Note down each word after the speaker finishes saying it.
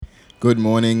good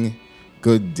morning,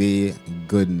 good day,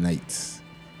 good night.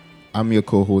 I'm your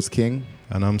co-host King.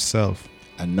 And I'm Self.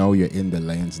 And now you're in the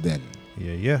Lion's Den.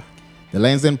 Yeah. The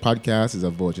Lion's Den podcast is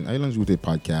a Virgin Islands rooted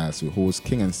podcast with hosts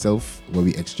King and Self, where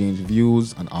we exchange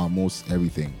views on almost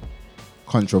everything.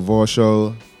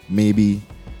 Controversial, maybe.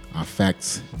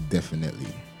 Facts,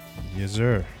 definitely. Yes,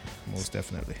 sir. Most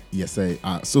definitely. Yes, sir.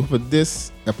 So for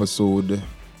this episode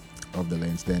of the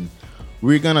Lion's Den,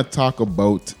 we're going to talk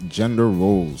about gender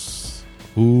roles.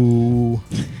 Ooh.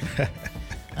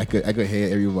 I could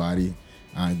hear everybody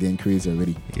getting crazy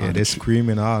already. Yeah, they're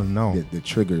screaming all now. The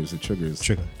triggers. Trigger.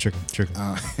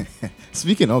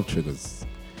 Speaking of triggers,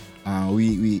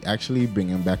 we actually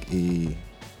bringing back a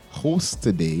host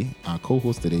today,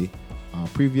 co-host today,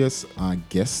 previous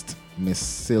guest, Miss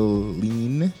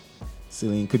Celine.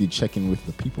 Celine, could you check in with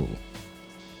the people?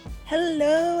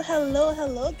 Hello,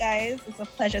 guys. It's a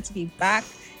pleasure to be back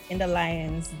in the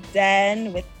Lion's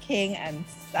Den with King and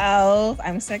Self.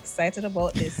 I'm so excited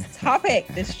about this topic,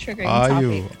 this triggering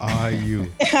topic. Are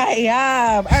you? I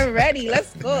am. I'm ready.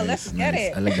 Let's go. Nice, Let's get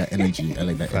it. I like that energy.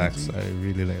 Facts. I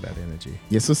really like that energy.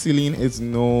 Yeah, so Celine is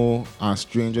no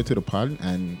stranger to the pod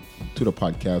and to the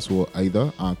podcast world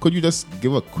either. Could you just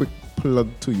give a quick plug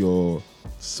to your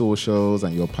socials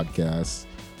and your podcast,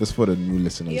 just for the new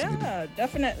listeners? Yeah, maybe?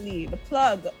 definitely. The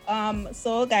plug.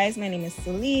 So guys, my name is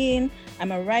Celine.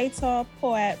 I'm a writer,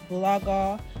 poet,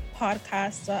 blogger,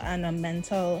 podcaster, and a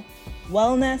mental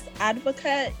wellness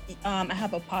advocate. I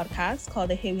have a podcast called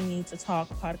the Hey We Need to Talk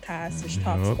podcast, which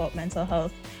talks about mental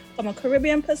health from a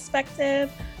Caribbean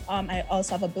perspective. I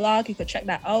also have a blog. You could check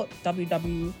that out,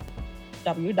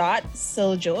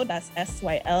 www.SylJoe, that's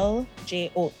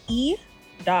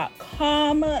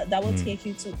SylJoe.com. That will take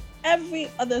you to every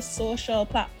other social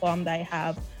platform that I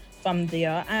have from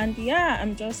there. And yeah,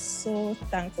 I'm just so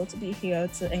thankful to be here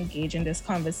to engage in this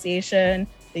conversation,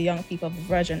 the young people of the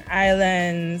Virgin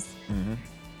Islands, and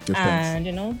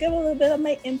give a little bit of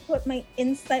my input, my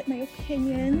insight, my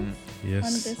opinions on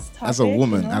this topic. As a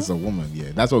woman,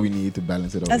 yeah, that's what we need to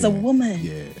balance it out. As a woman,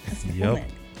 yeah.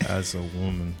 As a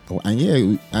woman. Oh,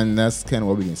 and that's kind of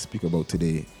what we can speak about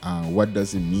today. What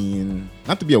does it mean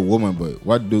not to be a woman, but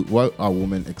what are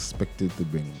women expected to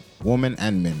bring? Women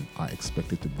and men are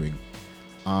expected to bring.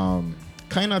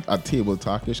 Kind of a table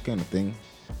talkish kind of thing,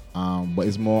 but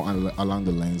it's more along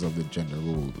the lines of the gender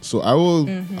role. So I will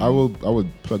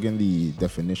plug in the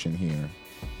definition here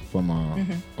from our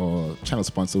channel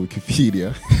sponsor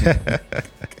Wikipedia.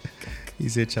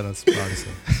 He's a channel sponsor.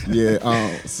 Yeah.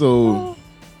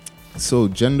 So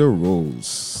gender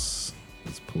roles.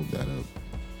 Let's pull that up.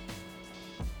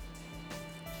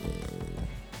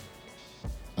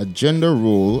 A gender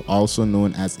role, also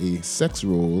known as a sex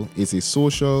role, is a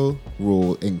social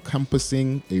role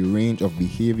encompassing a range of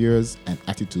behaviors and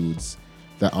attitudes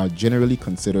that are generally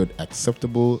considered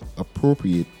acceptable,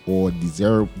 appropriate, or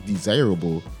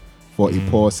desirable for a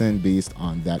person based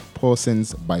on that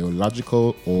person's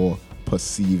biological or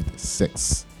perceived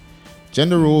sex.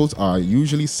 Gender roles are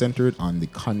usually centered on the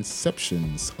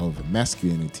conceptions of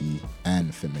masculinity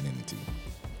and femininity.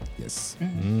 Yes.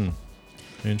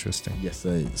 Interesting. Yes.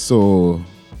 So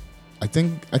I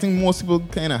think most people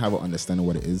kind of have an understanding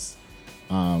what it is.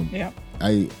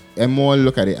 I more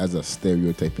look at it as a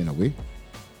stereotype in a way.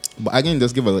 But I can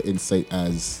just give a little insight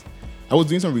as I was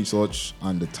doing some research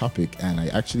on the topic, and I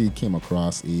actually came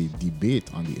across a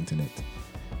debate on the internet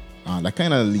that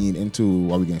kind of leaned into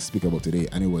what we're going to speak about today.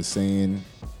 And it was saying,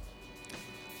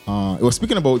 it was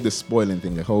speaking about the spoiling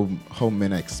thing, like how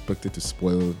men are expected to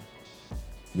spoil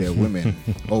their women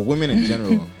or women in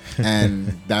general,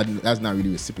 and that's not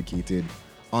really reciprocated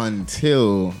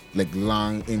until like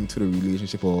long into the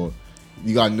relationship, or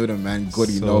you gotta know the man good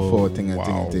enough for a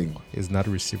thing. It's not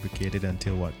reciprocated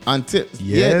until what?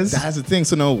 Yeah, that's the thing.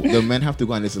 So now the men have to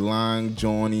go on this long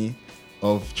journey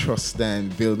of trust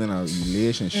and building a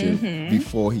relationship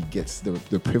before he gets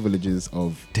the privileges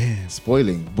of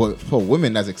spoiling. But for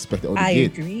women, that's expected. I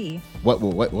agree.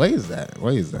 Why is that?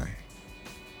 Why is that?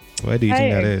 Why do you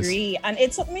think that is? I agree. And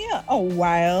it took me a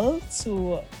while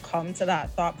to come to that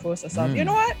thought process of, you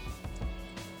know what?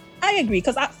 I agree.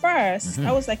 Because at first,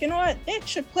 I was like, you know what? They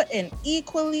should put in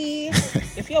equally.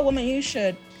 If you're a woman, you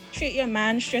should treat your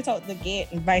man straight out the gate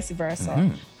and vice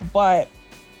versa. But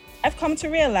I've come to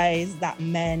realize that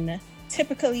men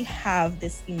typically have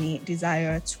this innate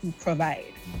desire to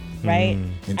provide, right?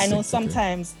 I know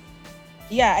sometimes,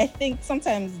 I think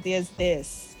sometimes there's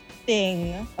this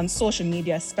thing on social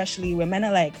media, especially where men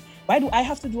are like, Why do I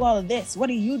have to do all of this? What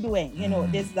are you doing? You know,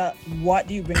 there's the what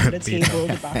do you bring to the table,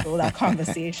 the battle, that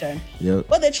conversation. Yep.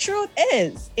 But the truth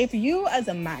is, if you as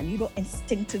a man, you don't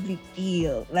instinctively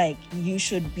feel like you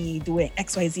should be doing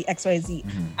XYZ,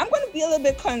 I'm going to be a little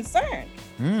bit concerned.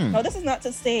 Now, this is not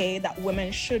to say that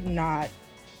women should not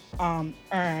earn,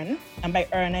 and by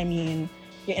earn, I mean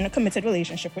you're in a committed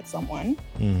relationship with someone,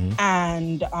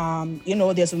 and you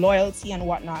know, there's loyalty and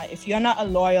whatnot. If you're not a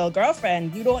loyal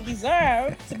girlfriend, you don't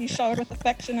deserve to be showered with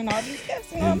affection and all these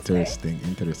gifts. You know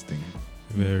Interesting.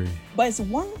 Very. But it's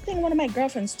one thing one of my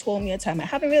girlfriends told me a time. I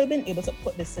haven't really been able to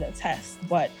put this to the test,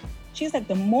 but she's like,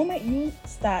 the moment you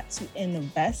start to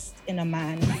invest in a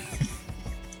man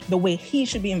the way he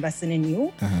should be investing in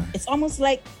you, it's almost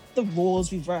like the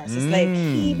roles reverse. It's like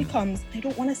he becomes, I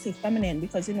don't want to say feminine,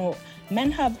 because, you know, men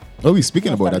have... Oh, we're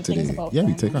speaking about that today. Yeah,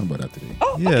 we're talking about that today.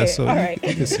 Oh, Yeah, okay. so All right.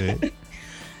 you can say it.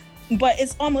 But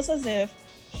it's almost as if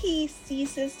he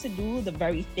ceases to do the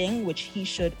very thing which he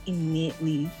should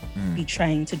innately be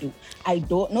trying to do. I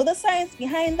don't know the science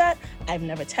behind that. I've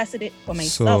never tested it for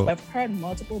myself. So, I've heard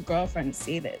multiple girlfriends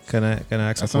say this. Can I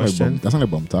ask That's a question? That's not a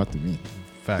bum talk to me.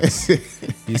 Facts.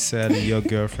 You said your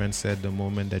girlfriend said the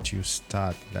moment that you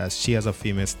start, that she as a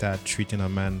female start treating a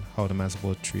man how the man's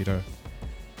supposed to treat her,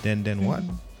 then what?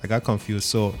 I got confused.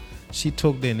 So she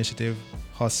took the initiative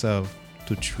herself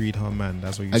to treat her man.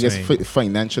 That's what you're saying. I guess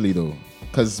financially though,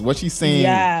 because what she's saying,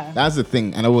 that's the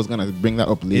thing, and I was gonna bring that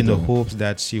up later. In the hopes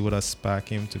that she would aspire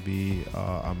him to be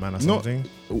a man or something.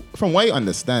 From what I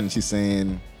understand, she's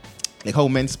saying, like how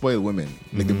men spoil women,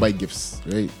 like they buy gifts,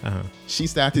 right? She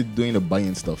started doing the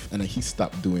buying stuff, and then he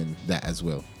stopped doing that as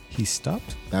well. He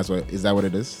stopped? Is that what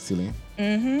it is, Celine?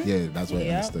 Yeah, that's what I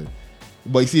understood.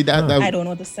 But you see, that I don't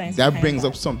know the science. That brings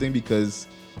up something, because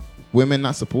women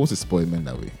not supposed to spoil men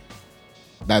that way.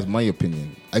 That's my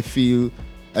opinion. I feel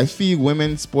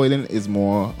women spoiling is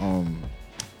more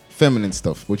feminine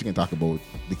stuff, which you can talk about,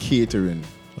 the catering,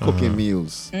 cooking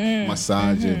meals,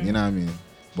 massaging, you know what I mean?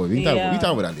 But we talk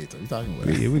about that later. We talking about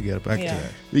that. We get back to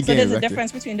that. So there's a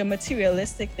difference between the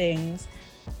materialistic things,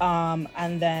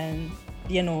 and then,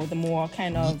 you know, the more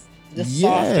kind of the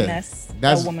softness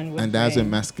that a woman would and that's where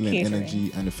bring, masculine catering.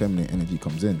 energy and the feminine energy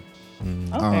comes in.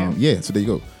 Okay. So there you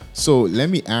go. So let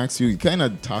me ask you kind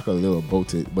of talk a little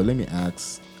about it, but let me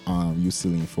ask you,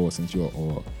 Celine, since you're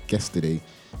our guest today,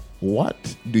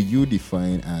 what do you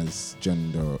define as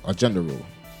gender role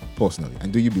personally,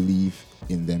 and do you believe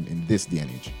in them in this day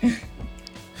and age?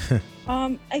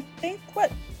 I think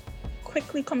what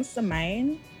quickly comes to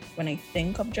mind when I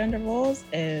think of gender roles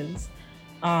is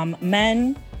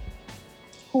men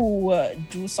who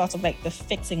do sort of like the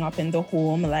fixing up in the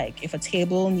home. Like if a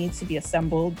table needs to be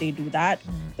assembled, they do that.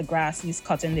 The grass needs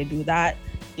cutting, they do that.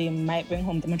 They might bring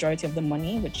home the majority of the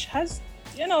money, which has,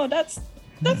 you know, that's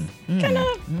kind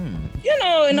of, you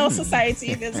know, in our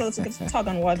society, there's a little bit of tug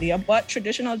and war there. But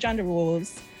traditional gender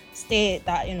roles state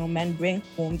that, you know, men bring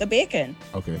home the bacon.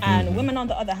 Okay. And women, on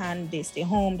the other hand, they stay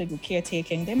home, they do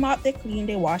caretaking, they mop, they clean,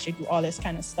 they wash, they do all this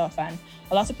kind of stuff. And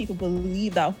a lot of people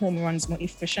believe that home runs more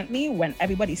efficiently when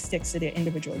everybody sticks to their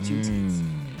individual duties.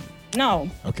 Now,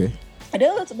 okay, I did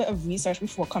a little bit of research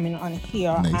before coming on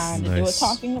here, and they were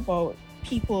talking about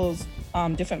people's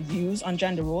different views on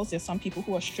gender roles. There's some people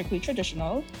who are strictly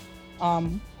traditional,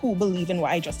 who believe in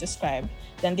what I just described.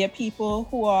 Then there are people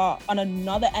who are on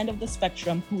another end of the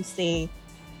spectrum who say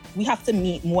we have to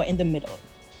meet more in the middle.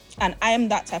 And I am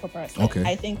that type of person. Okay.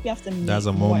 I think we have to meet That's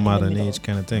a more more modern in the age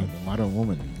kind of thing. Modern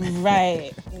woman.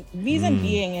 Right. Reason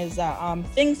being is that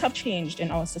things have changed in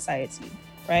our society,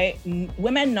 right?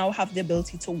 Women now have the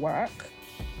ability to work,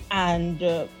 and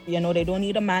you know, they don't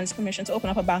need a man's permission to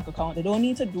open up a bank account. They don't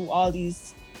need to do all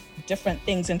these different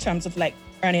things in terms of like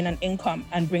earning an income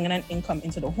and bringing an income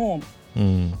into the home.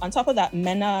 On top of that,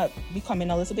 men are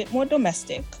becoming a little bit more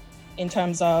domestic in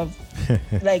terms of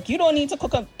like, you don't need to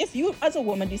cook if you as a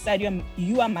woman decide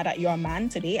you are mad at your man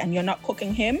today and you're not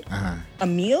cooking him a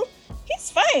meal, he's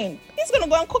fine. He's gonna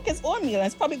go and cook his own meal, and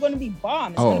it's probably gonna be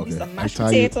bomb. It's gonna be some mashed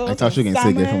potatoes. I thought you were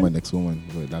gonna say get from my next woman,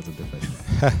 but that's a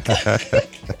different.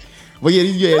 But yeah,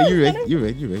 you're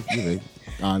right.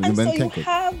 And so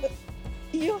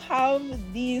you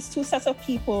have these two sets of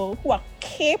people who are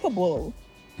capable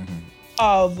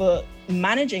of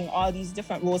managing all these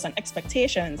different roles and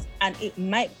expectations, and it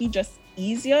might be just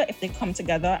easier if they come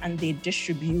together and they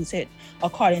distribute it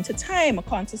according to time,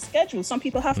 according to schedule. Some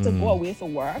people have to go away for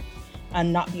work,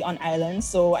 and not be on islands.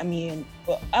 So, I mean,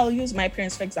 I'll use my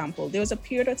parents, for example. There was a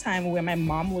period of time where my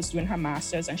mom was doing her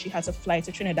master's and she had to fly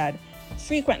to Trinidad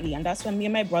frequently. And that's when me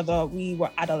and my brother, we were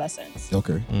adolescents.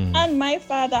 Okay. And my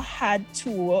father had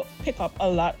to pick up a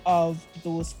lot of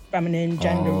those feminine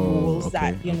gender roles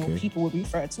that, you know, people would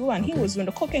refer to. And he was doing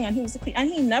the cooking and he was the clean. And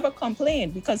he never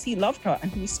complained because he loved her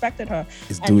and he respected her.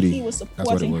 It's and duty. he was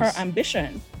supporting her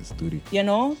ambition. It's duty. You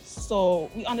know?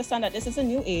 So we understand that this is a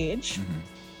new age.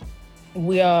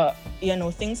 We are, you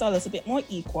know, things are a little bit more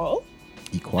equal.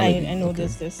 Equality. I know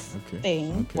there's this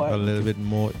thing, but a little bit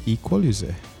more equal, you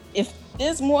say? If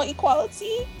there's more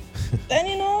equality, then,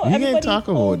 you know, we everybody can talk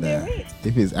about that.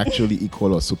 If it's actually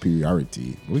equal or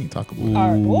superiority, we can talk about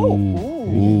that.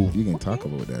 You can talk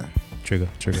about that. Trigger.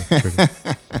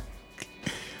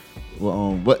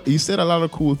 Well, but you said a lot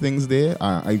of cool things there.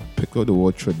 I picked out the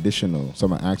word traditional, so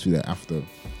I'm gonna ask you that after.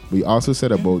 But you also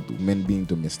said about men being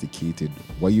domesticated.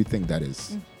 Why do you think that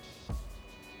is?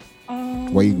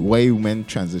 Why men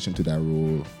transition to that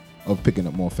role of picking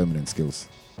up more feminine skills,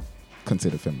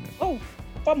 considered feminine? Oh,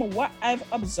 from what I've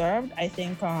observed, I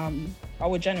think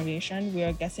our generation, we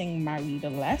are getting married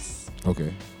less.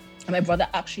 Okay. And my brother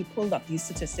actually pulled up these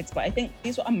statistics, but I think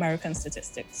these were American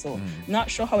statistics. So not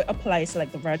sure how it applies to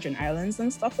like the Virgin Islands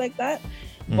and stuff like that.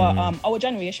 But our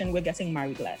generation, we're getting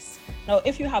married less. Now,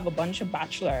 if you have a bunch of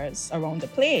bachelors around the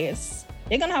place,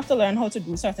 they're going to have to learn how to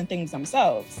do certain things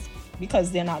themselves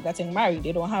because they're not getting married.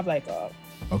 They don't have like a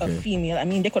female. I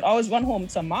mean, they could always run home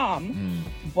to mom,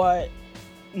 but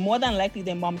more than likely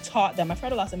their mom taught them. I've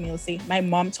heard a lot of males say, my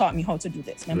mom taught me how to do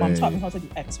this. My mom taught me how to do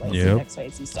X, Y, Z, X, Y,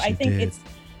 Z. So I think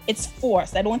it's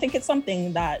forced. I don't think it's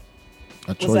something that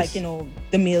was like, you know,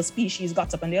 the male species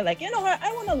got up and they're like, you know what,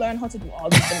 I want to learn how to do all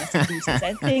these domestic duties.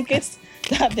 I think it's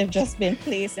that they've just been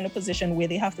placed in a position where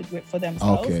they have to do it for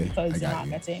themselves because they're not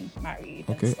getting married.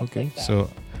 Like so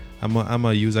I'm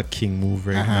a use a king move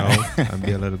right now and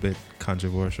be a little bit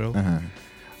controversial.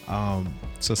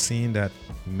 So seeing that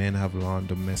men have learned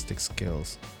domestic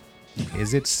skills,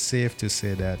 is it safe to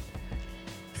say that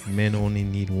men only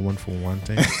need women for one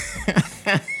thing?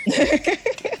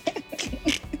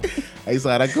 I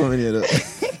saw that coming here.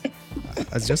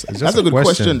 That's a good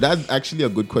question. That's actually a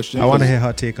good question. I want to hear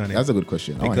her take on it. That's a good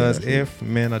question. Because if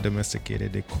men are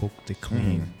domesticated, they cook, they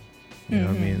clean. You know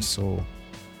what I mean? So,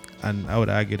 and I would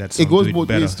argue that it goes both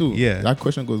ways too. Yeah, that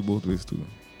question goes both ways too.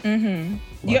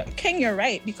 You're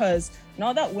right, because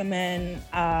now that women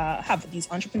have these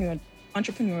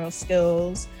entrepreneurial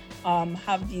skills,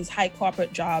 have these high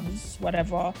corporate jobs,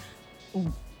 whatever,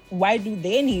 why do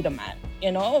they need a man?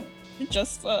 You know,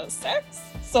 just for sex?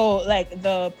 So like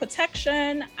the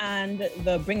protection and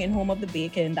the bringing home of the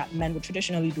bacon that men would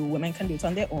traditionally do, women can do it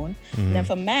on their own. And then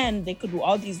for men, they could do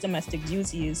all these domestic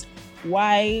duties.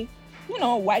 Why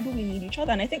do we need each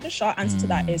other? And I think the short answer to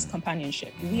that is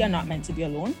companionship. We are not meant to be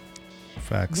alone.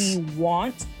 Facts. We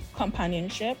want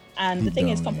companionship, and the thing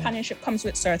is, companionship comes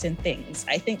with certain things.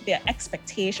 I think there are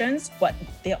expectations, but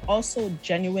they're also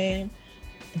genuine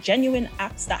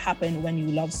acts that happen when you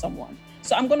love someone.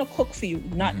 So I'm gonna cook for you,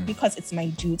 not because it's my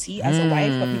duty as a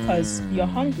wife, but because you're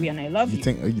hungry and I love you. You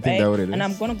think that what it is? And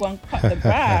I'm gonna go and cut the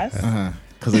grass.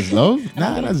 Because it's love?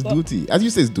 Nah, that's duty. As you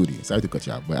say, it's duty. Sorry to cut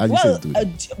you out, but as you say,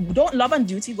 it's duty. Don't love and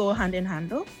duty go hand in hand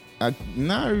though?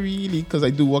 Not really, because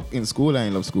I do work in school. I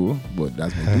love school, but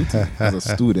that's my duty as a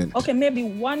student. Okay, maybe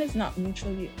one is not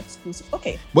mutually exclusive.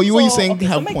 Okay. But what you're saying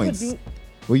have points.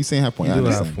 What you saying have points.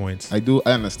 I have points. I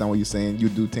understand what you're saying. You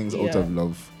do things out of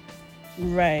love.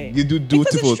 Right. You do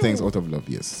dutiful things out of love.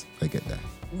 Yes, I get that.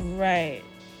 Right.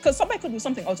 Because somebody could do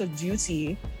something out of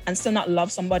duty and still not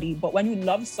love somebody. But when you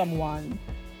love someone,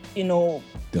 you know,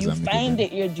 you find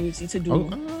it your duty to do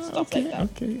stuff like that.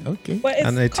 Okay. But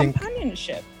it's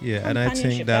companionship. And I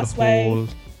think that whole...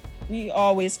 we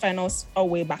always find our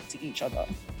way back to each other.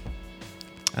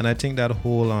 And I think that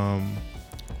whole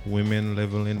women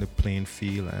leveling the playing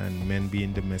field and men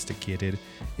being domesticated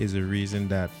is a reason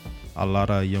that a lot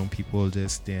of young people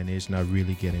this day and age not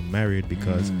really getting married,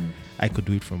 because I could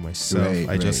do it for myself.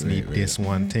 I just need this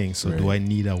one thing. So do I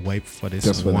need a wife for this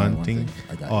just one thing?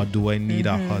 Or do I need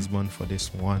a husband for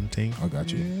this one thing? I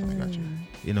got you.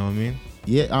 You know what I mean?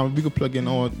 Yeah, we could plug in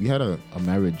we had a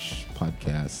marriage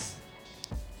podcast.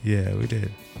 Yeah, we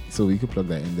did. So we could plug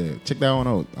that in there. Check that one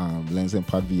out. Lens and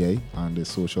Pod VA on the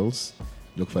socials.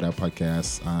 Look for that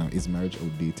podcast. Is Marriage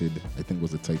Outdated? I think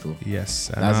was the title.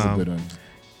 Yes. That's a good one.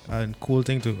 And cool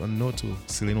thing to note too,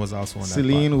 Celine was also on that.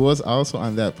 Celine was also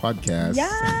on that podcast.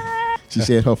 Yeah. She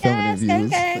shared her feminine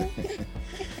views.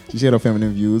 She shared her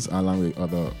feminine views along with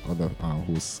other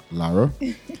hosts, Lara.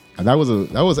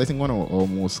 That was I think one of our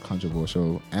most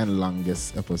controversial and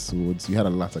longest episodes. We had a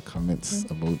lot of comments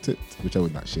about it, which I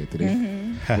would not share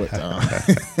today. But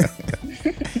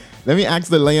let me ask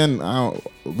the lion: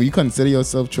 will you consider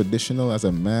yourself traditional as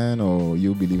a man, or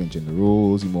you believe in gender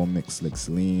roles? You more mixed like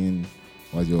Celine?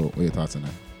 What are your thoughts on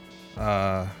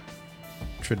that?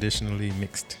 Traditionally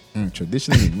mixed.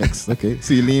 Traditionally mixed. Okay,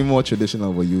 so you lean more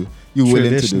traditional, but you willing to do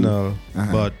traditional,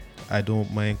 but I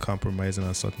don't mind compromising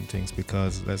on certain things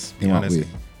because let's be honest,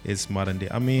 it's modern day.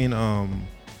 I mean,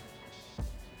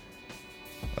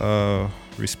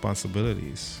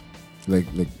 responsibilities. Like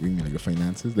you mean like the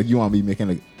finances? Like you want to be making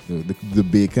like the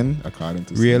bacon according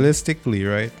to realistically,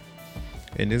 right?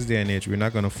 In this day and age, we're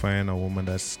not gonna find a woman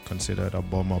that's considered a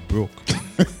bum or broke.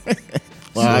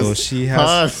 So she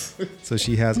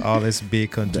has all this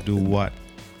bacon to do what?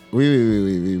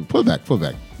 Wait. Pull back.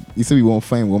 You said we won't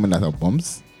find women that are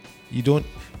bums? You don't.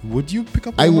 Would you pick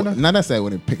up a woman? Not that I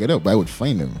wouldn't pick it up, but I would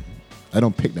find them. I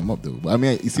don't pick them up though. But I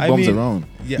mean, you see bums around.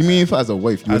 Yeah, you mean if as a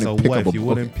wife, you wouldn't pick up a bum? You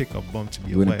wouldn't pick a bum to be a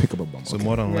wife. You wouldn't pick up a bum. So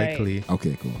more than likely,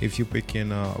 okay, cool. If you pick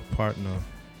in a partner,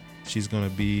 she's gonna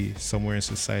be somewhere in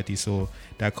society. So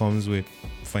that comes with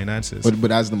finances. But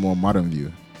that's the more modern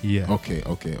view. Yeah. Okay.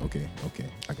 I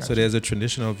got so there's a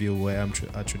traditional view where I'm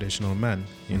a traditional man.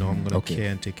 You know, I'm gonna care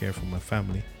and take care of my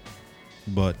family.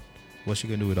 But what's she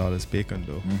gonna do with all this bacon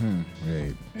though?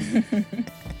 Right.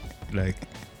 Like,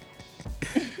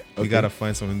 we gotta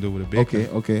find something to do with the bacon.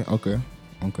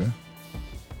 Okay.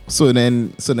 So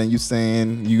then you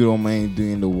saying you don't mind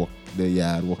doing the work, the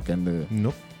yard work and the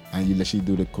nope. And you let she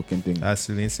do the cooking thing. As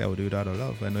Celine said, I would do it out of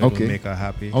love. I know it will make her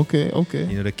happy. Okay.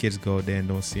 You know, the kids go there and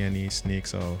don't see any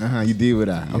snakes or... You deal with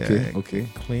that. Yeah, okay.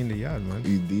 Clean the yard, man.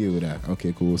 You deal with that.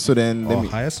 Okay, cool. So then... Or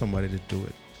hire somebody to do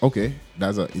it. Okay.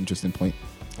 That's an interesting point.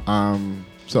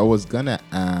 So I was gonna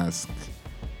ask,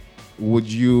 would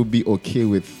you be okay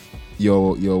with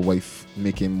your wife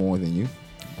making more than you?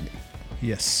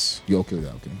 Yes. You're okay with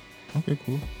that? Okay,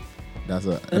 cool.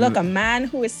 A man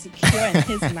who is secure in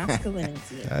his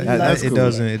masculinity. That's cool.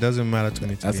 It doesn't matter to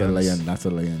me. That's a lion. That's a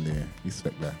lion there.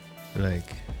 Respect that.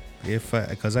 Like,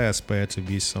 because I aspire to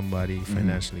be somebody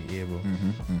financially able,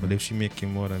 but if she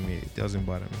making more than me, it doesn't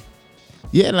bother me.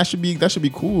 Yeah, that should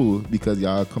be cool because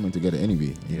y'all are coming together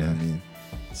anyway. You know what I mean?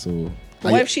 So.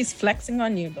 What if she's flexing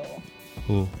on you though?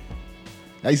 Who?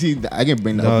 I see. I can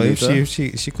bring that up later. If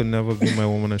she could never be my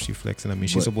woman if she flexing on me.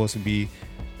 She's supposed to be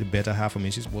the better half of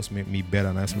me. She's supposed to make me better,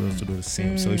 and I'm supposed to do the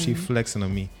same. So if she flexing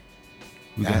on me,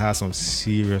 we can have some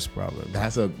serious problems.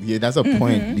 That's a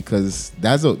point because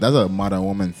that's a modern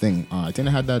woman thing. I think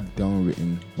I had that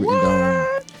written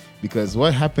down because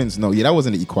what happens? That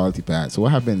wasn't the equality part. So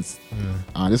what happens?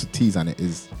 Just a tease on it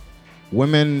is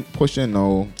women pushing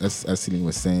as Celine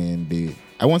was saying.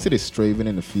 I won't say they're striving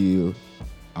in the field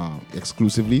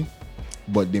exclusively,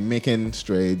 but they're making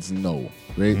strides.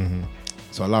 Right?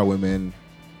 So a lot of women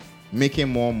making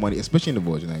more money, especially in the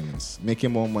Virgin Islands,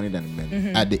 making more money than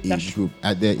men at their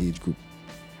age group.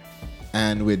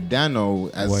 And with that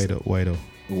as why though?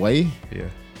 Why? Yeah.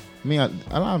 I mean,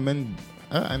 a lot of men.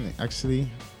 I mean, actually,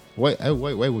 why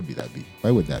would that be?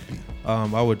 Why would that be?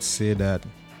 I would say that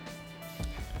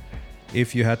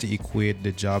if you had to equate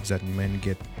the jobs that men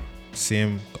get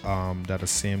that are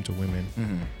same to women,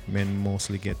 men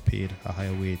mostly get paid a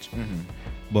higher wage.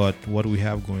 But what we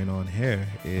have going on here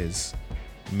is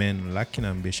men lacking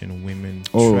ambition, women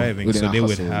striving, so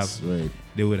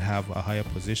they would have a higher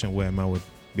position where a man would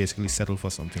basically settle for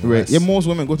something less. Yeah, most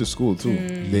women go to school too.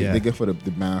 They get for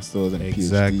the masters and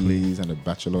PhDs and the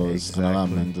bachelors, and a lot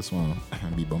of men just want to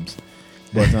be bums.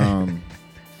 But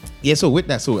so with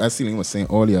that, so as Celine was saying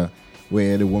earlier,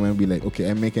 where the woman be like, okay,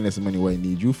 I'm making this money, what I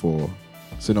need you for.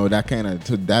 So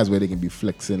that's where they can be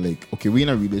flexing. Like, okay, we in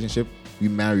a relationship, we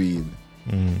married.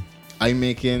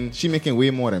 She making way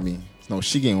more than me. No,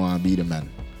 she ain't want to be the man.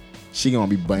 She gonna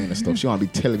be buying the stuff. She want to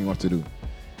be telling me what to do.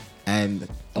 And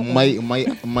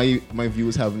my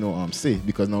views have no say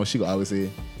because now she always say,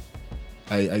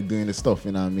 I doing the stuff.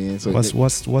 You know what I mean? So what's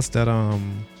that?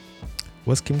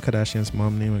 What's Kim Kardashian's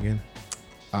mom name again?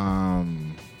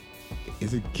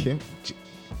 Is it Kim?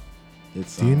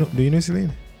 It's do you know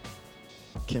Celine?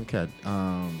 Kim Kad.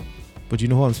 But you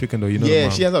know who I'm speaking though. You know. Yeah,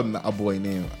 she has a boy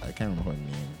name. I can't remember her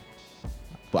name.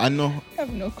 But I know. I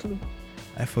have no clue.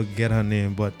 I forget her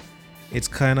name, but it's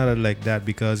kind of like that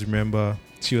because remember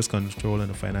she was controlling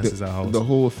the finances of the house. The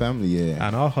whole family, yeah.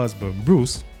 And her husband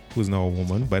Bruce, who's now a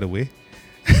woman, by the way.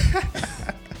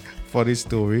 For this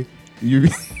story.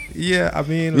 Yeah, I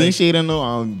mean, we ain't shading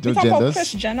no genders.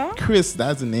 Kris Jenner. Chris,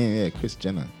 that's the name. Yeah, Kris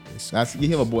Jenner. He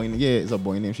have a boy. Yeah, it's a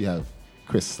boy name she have.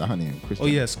 Chris. Her name. Chris. Oh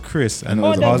yes, Chris. And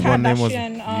the her husband name was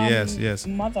yes.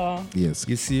 Mother. Yes.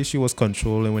 You see, she was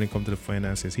controlling when it comes to the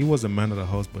finances. He was the man of the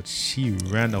house, but she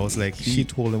ran the house. Like she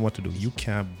told him what to do. You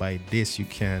can't buy this. You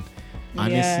can't.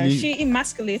 Honestly, she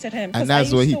emasculated him. And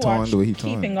that's what he turned.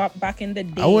 Keeping Up back in the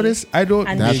day. I don't.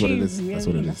 And that's what it is. Really that's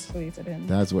what it is. Him.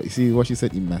 That's what. You see what she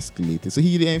said. Emasculated. So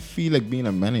he didn't feel like being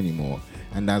a man anymore,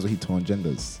 and that's what he turned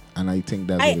genders. And I think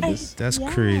that's what it is. That's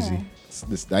crazy.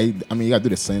 I mean, you gotta do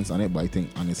the science on it, but I think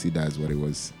honestly that's what it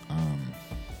was.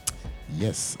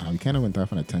 Yes, we kind of went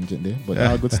off on a tangent there, but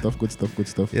good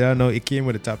stuff. Yeah, no, it came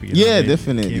with the topic.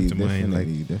 Definitely,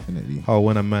 definitely. How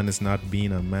when a man is not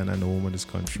being a man and a woman is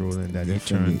controlling, that he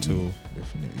turned to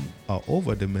an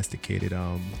over domesticated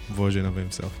version of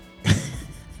himself.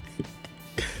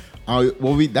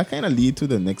 That kind of lead to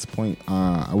the next point.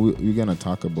 We're gonna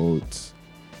talk about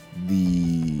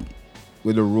the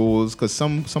roles, because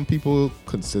some people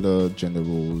consider gender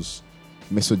roles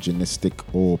misogynistic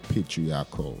or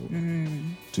patriarchal.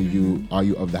 To you, are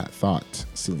you of that thought,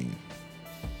 Celine?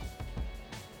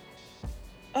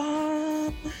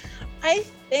 I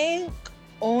think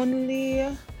only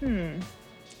have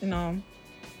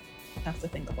to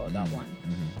think about that one.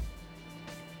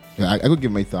 Yeah, I could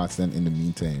give my thoughts then in the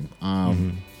meantime.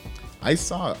 I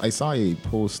saw a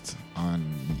post on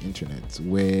the internet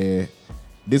where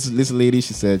this lady,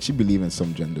 she said she believes in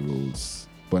some gender roles,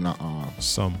 but not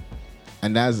some.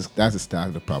 And that's the start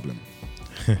of the problem.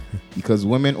 Because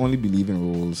women only believe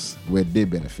in roles where they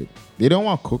benefit. They don't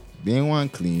want to cook, they don't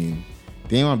want to clean,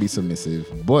 they don't want to be submissive,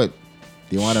 but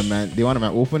they want a man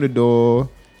open the door,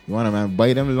 they want a man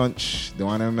buy them lunch, they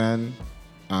want a man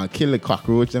kill the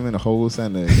cockroach them in the house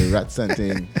and the rats and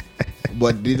thing.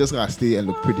 But they just gotta stay and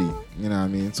look pretty. You know what I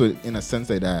mean? So in a sense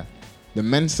like that, the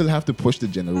men still have to push the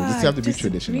gender roles. They still have to be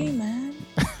traditional. Man.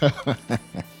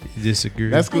 You disagree?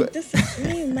 That's good. I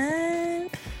disagree, man.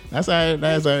 That's all right.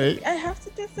 I have to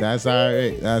disagree. That's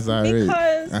all right.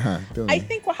 Because I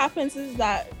think what happens is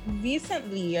that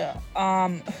recently,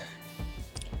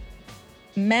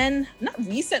 men, not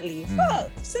recently,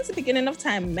 since the beginning of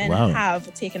time, men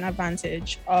have taken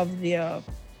advantage of their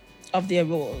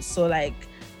roles. So like,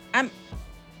 I'm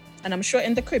sure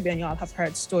in the Caribbean y'all have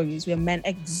heard stories where men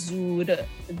exude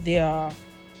their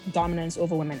dominance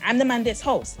over women. I'm the man this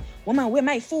house. Woman, where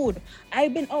my food?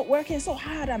 I've been out working so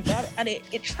hard, and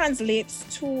it translates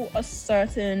to a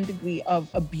certain degree of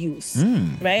abuse,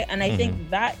 right? And I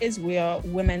think that is where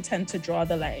women tend to draw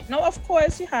the line. Now, of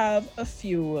course, you have a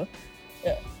few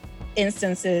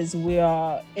instances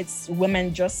where it's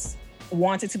women just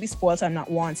wanting to be spoiled and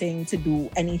not wanting to do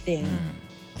anything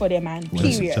for their man,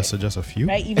 period. Just a few?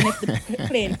 Right? Even if the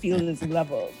playing field is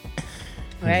leveled,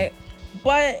 right?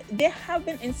 But there have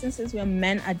been instances where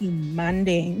men are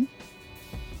demanding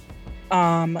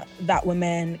that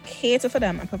women cater for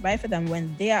them and provide for them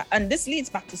when they are, and this leads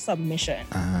back to submission,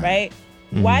 right?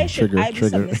 Why should I be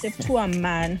submissive to a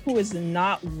man who is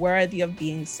not worthy of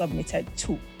being submitted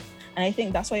to? And I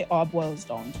think that's what it all boils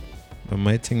down to. But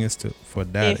my thing is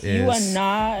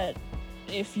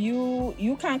if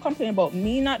you can't complain about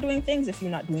me not doing things if you're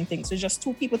not doing things. So just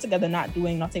two people together not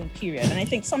doing nothing, period. And I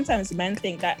think sometimes men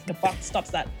think that the buck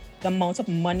stops at the amount of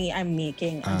money I'm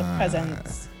making and the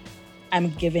presents I'm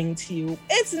giving to you.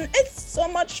 It's so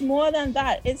much more than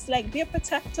that. It's like, be a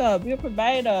protector, be a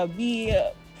provider, be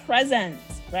present,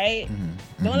 right?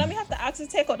 Don't let me have to ask you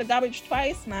to take out the garbage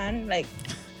twice, man. Like,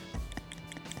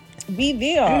 be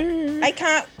there. I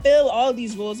can't fill all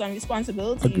these roles and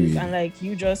responsibilities. Agreed. And like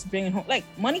you just bring it home. Like,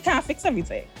 money can't fix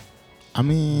everything. I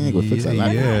mean, it could fix a lot.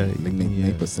 Like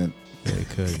 9%. Yeah, it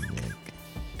could.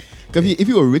 If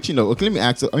you were rich enough, okay, let me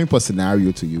ask. I mean, put a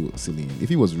scenario to you, Celine. If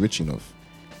he was rich enough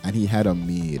and he had a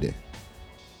maid,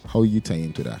 how you tie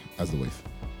into that as the wife?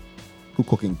 Who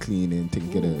cooking, cleaning,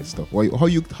 taking care of stuff? How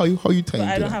you tie into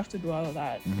that? I don't have to do all of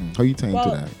that. How you tie into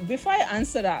that? Before I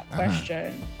answer that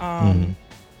question,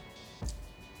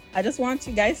 I just want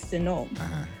you guys to know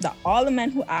that all the men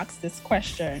who ask this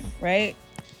question, right?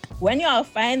 When y'all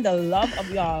find the love of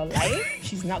your life,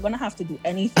 she's not gonna have to do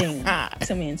anything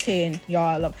to maintain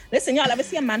your love. Listen, y'all ever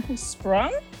see a man who's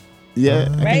sprung?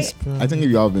 Yeah, right? I think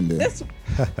we've all been there.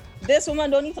 This woman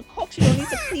don't need to cook, she don't need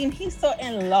to clean. He's so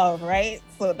in love, right?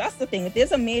 So that's the thing. If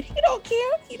there's a maid, he don't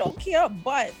care.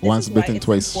 But once bitten,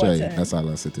 twice shy. That's all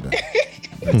I say to that.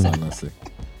 That's all I say.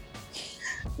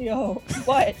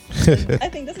 But I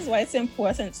think this is why it's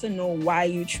important to know why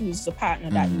you choose the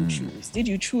partner that you choose. Did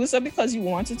you choose her because you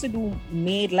wanted to do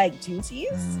maid-like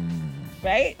duties?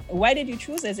 Right? Why did you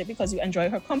choose her? Is it because you enjoy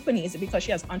her company? Is it because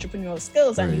she has entrepreneurial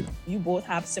skills and you both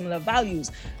have similar values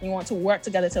and you want to work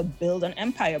together to build an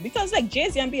empire? Because like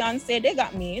Jay-Z and Beyonce, they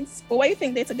got maids, but why do you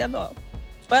think they're together?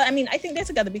 But I mean, I think they're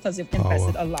together because they've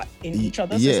invested a lot in each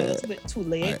other. So it's a little bit too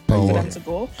late for them to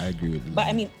go. I agree with you. But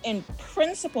I mean, in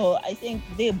principle, I think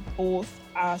they both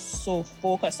are so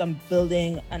focused on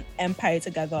building an empire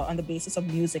together on the basis of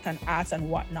music and arts and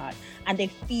whatnot. And they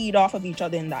feed off of each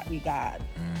other in that regard.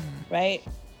 Right?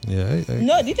 Yeah.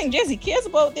 No, do you think Jay-Z cares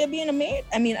about there being a maid?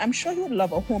 I mean, I'm sure he would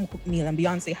love a home cooked meal, and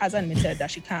Beyonce has admitted that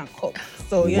she can't cook.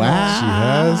 So, you know.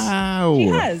 She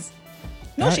has.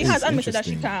 No, she has admitted that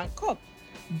she can't cook.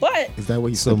 But is that what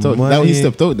he stepped out? That what he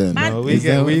stepped out then? No, we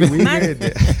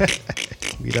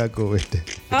not go with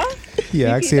it. Huh?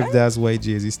 Yeah, actually, if that's why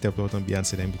Jay-Z stepped out on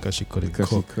Beyonce then because she couldn't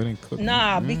cook.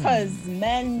 Nah, because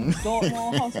men don't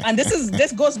know how to. And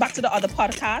this goes back to the other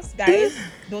podcast, guys.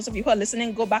 Those of you who are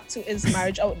listening, go back to Is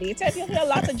Marriage Outdated? You'll hear a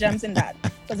lot of gems in that.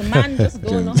 Because a man just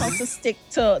don't know how to stick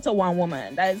to one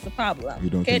woman. That is the problem.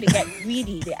 Okay, they get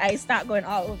greedy. The eyes start going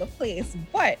all over the place.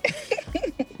 But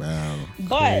wow.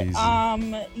 But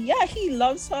yeah, he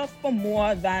loves her for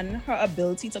more than her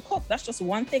ability to cook. That's just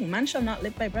one thing. Man shall not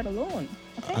live by bread alone.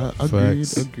 Okay?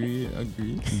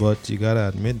 Agreed. But you gotta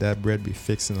admit that bread be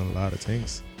fixing a lot of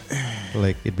things.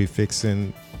 Like it be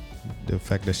fixing the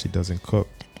fact that she doesn't cook.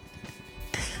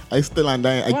 I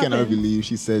cannot believe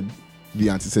she said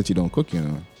Beyonce said she don't cook, you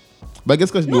know. But I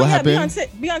guess because what happened?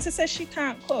 Beyonce says she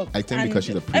can't cook. I think because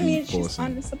she's a pretty person. She's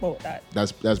honest about that.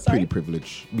 That's pretty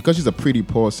privilege. Because she's a pretty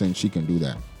person, she can do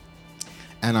that.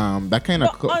 And that kind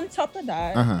of. On top of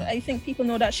that, I think people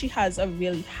know that she has a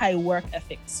really high work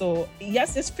ethic. So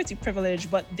yes, it's pretty privileged,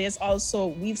 but there's also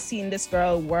we've seen this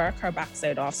girl work her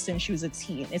backside off since she was a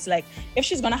teen. It's like if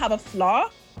she's gonna have a flaw,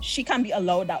 she can't be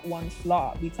allowed that one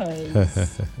flaw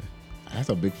because that's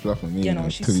a big flaw for me. You know,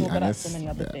 she's so good at so many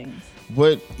other things.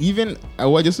 But even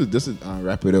just to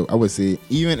wrap it up, I would say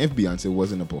even if Beyonce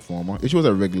wasn't a performer, if she was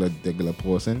a regular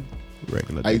person,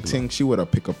 I think she would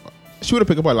have picked up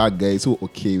a lot of guys who were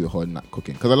okay with her not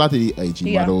cooking. Because a lot of the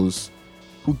IG models,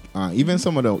 who even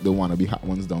some of the wannabe hot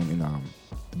ones down in the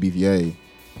BVI,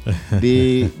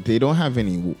 they don't have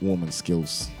any woman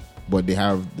skills, but they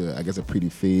have a pretty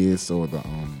face or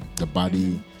the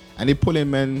body, and they pull in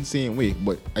men same way.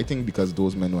 But I think because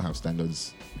those men don't have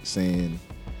standards, saying.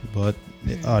 But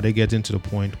are they getting to the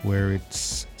point where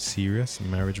it's serious,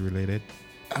 marriage related?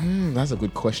 That's a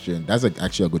good question. That's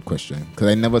actually a good question because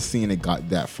I never seen it got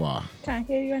that far. Can't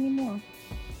hear you anymore.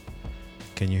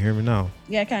 Can you hear me now?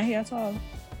 Yeah, I can't hear at all.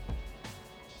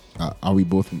 Are we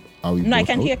both? No, I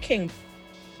can hear King.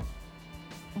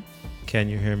 Can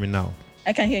you hear me now?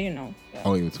 I can hear you now. Yeah.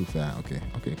 Oh, you were too far. Okay,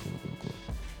 cool.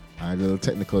 All right, little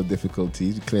technical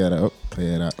difficulties. Clear that up.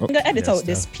 I'm gonna edit out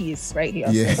this piece right here.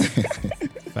 Yeah.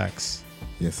 Facts.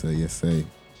 Yes, sir.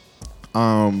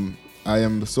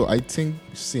 I think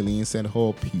Celine said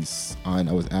her piece, and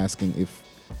I was asking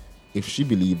if she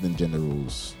believed in gender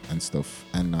roles and stuff,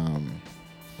 and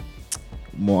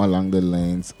more along the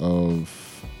lines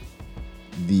of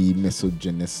the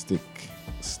misogynistic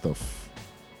stuff.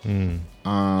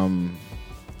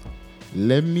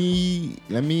 Let me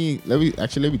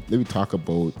talk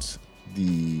about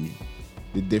the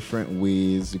different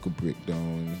ways you could break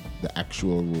down the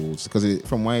actual roles, because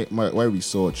from my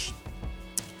research,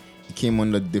 it came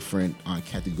under different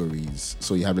categories.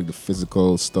 So you have like the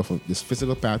physical stuff, this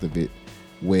physical part of it,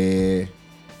 where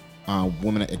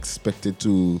women are expected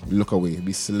to look away,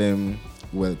 be slim,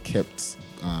 well kept,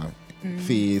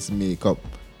 face, makeup,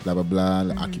 blah blah blah.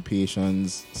 Like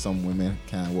occupations, some women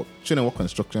shouldn't work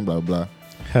construction, blah blah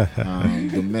blah.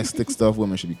 Domestic stuff,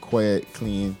 women should be quiet,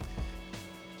 clean.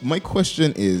 My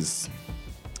question is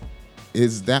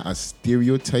that a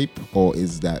stereotype or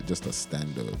is that just a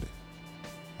standard?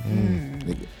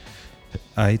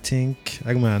 I think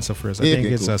I'm gonna answer first. I think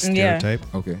it's a stereotype.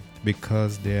 Okay.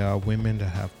 Because there are women that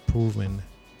have proven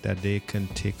that they can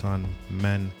take on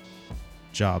men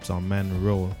jobs or men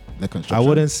role. I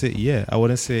wouldn't say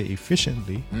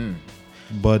efficiently,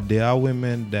 but there are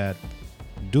women that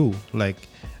do. Like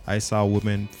I saw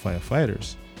women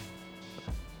firefighters.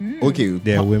 Okay,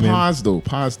 there are women.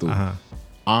 Pause though.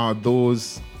 Are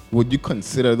those? Would you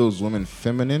consider those women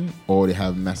feminine or they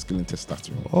have masculine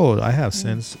testosterone? Oh, I have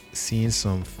seen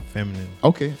some feminine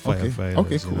firefighters.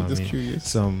 Okay, cool. Just curious.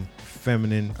 Some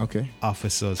feminine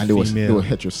officers, and female. They were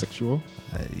heterosexual.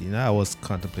 I was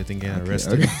contemplating getting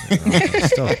arrested.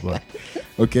 Stuff, but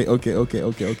okay.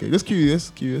 Just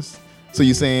curious. So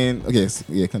you're saying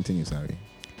continue. Sorry.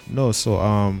 No, so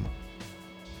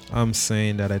I'm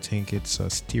saying that I think it's a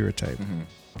stereotype.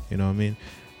 You know what I mean?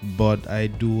 But I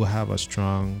do have a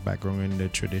strong background in the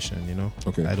tradition, you know.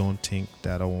 Okay. I don't think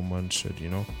that a woman should,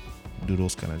 do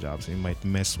those kind of jobs. It might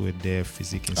mess with their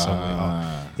physique in some way.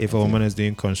 Or if a woman is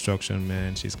doing construction,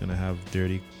 man, she's gonna have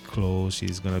dirty clothes.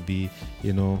 She's gonna be,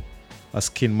 her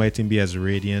skin mightn't be as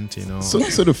radiant, So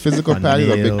the physical part is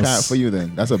a big part for you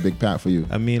then. That's a big part for you.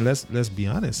 I mean, let's be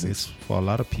honest. It's for a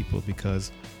lot of people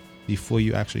because before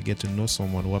you actually get to know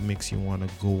someone, what makes you want to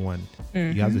go on?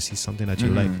 You have to see something that you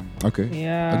like. Okay.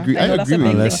 Yeah. I agree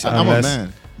with you. I'm a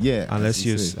man. Yeah. Unless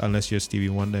you're Stevie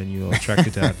Wonder and you're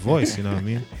attracted to that voice, you know what I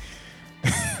mean?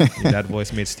 That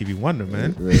voice made Stevie Wonder,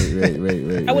 man.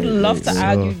 Right. I would love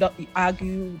to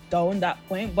argue down that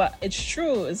point, but it's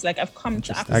true. It's like I've come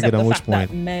to accept the fact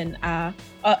that men are,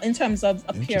 in terms of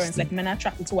appearance, like men are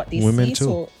attracted to what they see,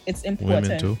 so it's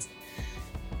important. Women too.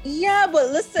 Yeah,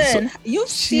 but listen, you've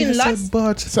seen lots.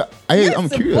 I'm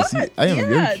curious. I am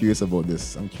very curious about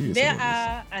this. I'm curious.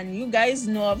 And you guys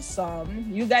know of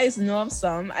some.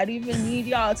 I don't even need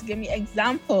y'all to give me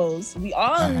examples. We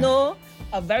all know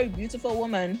a very beautiful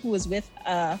woman who is with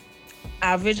a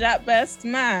average at best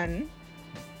man.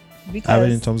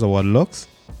 Average in terms of what looks?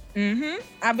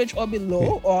 Average or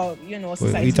below, or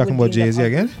are you talking about Jay-Z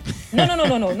again? No.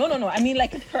 I mean,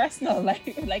 like personal, like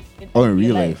in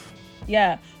real life.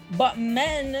 Yeah, but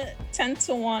men tend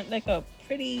to want like a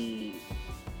pretty.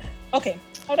 Okay,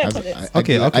 how do I put this?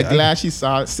 Okay. I'm glad she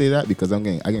say that because I'm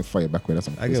getting fired back with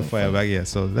that. I get fired back, yeah.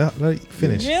 So let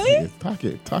finish. Really? Talk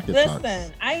it.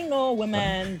 Listen, I know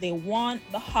women, they want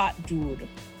the hot dude,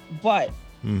 but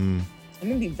I'm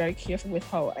gonna be very careful with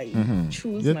how I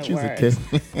choose my words.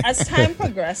 As time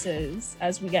progresses,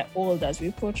 as we get older, as we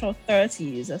approach our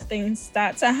 30s, as things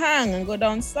start to hang and go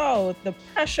down south, the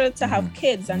pressure to have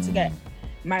kids and to get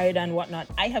married and whatnot,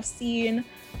 I have seen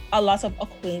a lot of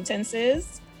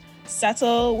acquaintances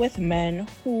settle with men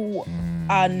who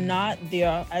are not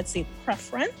their, I'd say,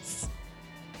 preference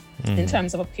in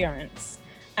terms of appearance.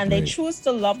 And they choose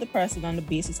to love the person on the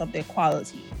basis of their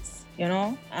qualities.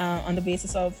 On the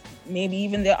basis of maybe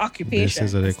even their occupation.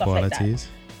 Basis of their stuff qualities.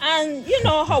 Like that. And you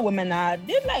know how women are.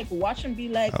 They like watch and be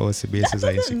like, I was the basis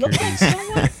of insecurities.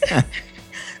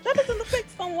 That doesn't look like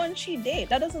someone she'd date.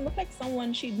 That doesn't look like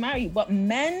someone she'd marry. But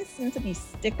men seem to be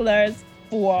sticklers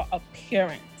for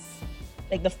appearance.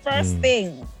 Like the first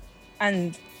thing,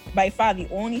 and by far the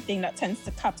only thing that tends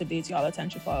to captivate your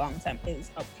attention for a long time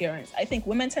is appearance. I think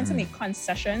women tend to make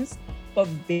concessions for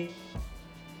various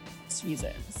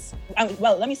reasons.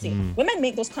 Well, let me say, women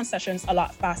make those concessions a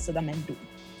lot faster than men do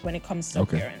when it comes to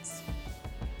appearance.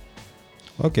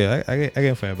 Okay, I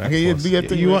get fire back. Okay,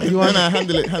 you want to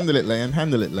handle it,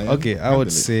 Lion. Okay, I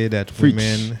would say that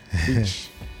women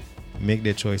make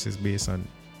their choices based on,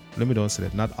 let me don't say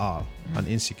that, not all, on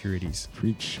insecurities.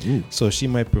 So she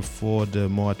might prefer the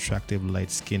more attractive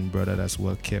light-skinned brother that's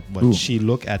well kept, but she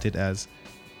look at it as,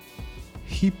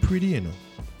 he pretty,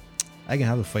 I can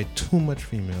have to fight too much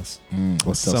females.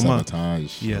 Or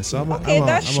self-sabotage. Yeah, so I'm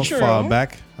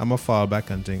a fall back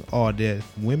and think, there are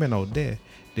women out there,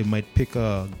 they might pick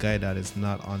a guy that is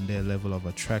not on their level of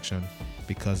attraction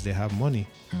because they have money.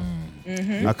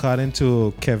 According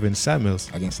to Kevin Samuels,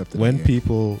 when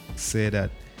people say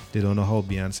that they don't know how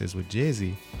Beyonce is with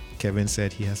Jay-Z, Kevin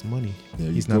said he has money.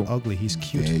 He's not ugly, he's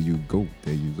cute. There you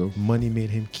go. Money made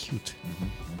him cute.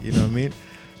 You know what I mean?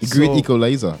 The great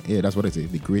equalizer. Yeah, that's what I say.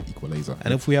 The great equalizer.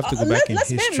 And if we have to go back in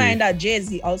history. Let's bear in mind that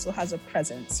Jay-Z also has a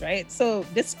presence, right? So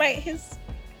despite his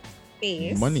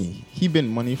face. Money. He been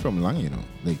money from long,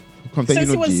 Like, since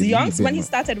he was young, when he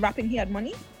started rapping, he had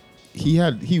money?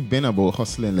 He been about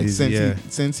hustling. Like,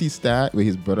 since he started with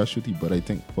his brother, Shooty brother, I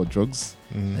think, for drugs.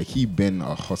 Like, he been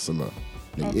a hustler.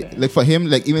 Like for him,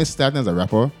 like, even starting as a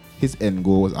rapper, his end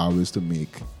goal was always to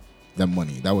make the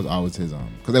money. That was always his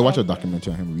because I watched a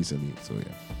documentary on him recently, so yeah.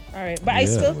 All right, but I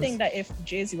still think that if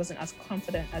Jay-Z wasn't as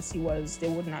confident as he was, there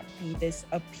would not be this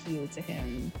appeal to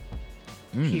him.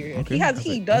 Period. Okay.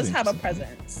 He does have a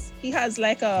presence. He has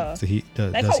like a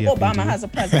how Obama has a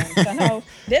presence and how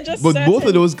they're just. But both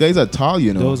of those guys are tall,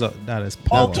 That is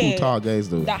power. Two tall guys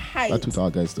though. The height. Two tall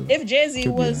guys though. If Jay-Z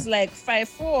was like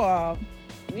 5'4",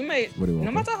 we might.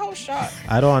 No matter how short.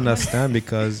 I don't understand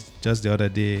because just the other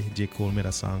day, J. Cole made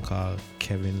a song called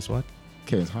Kevin's what?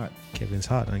 Kevin's Hot. Kevin's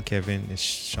Hot, and Kevin is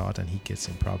short and he gets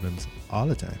in problems all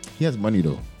the time. He has money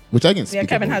though, which I can speak. Yeah,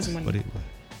 Kevin has money,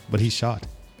 but he's short.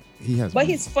 He has. But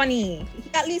he's funny.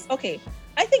 At least, okay.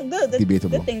 I think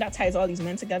the thing that ties all these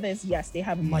men together is, yes, they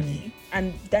have money.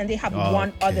 And then they have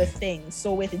one other thing.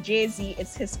 So with Jay-Z,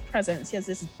 it's his presence. He has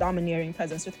this domineering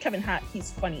presence. With Kevin Hart,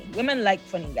 he's funny. Women like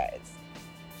funny guys.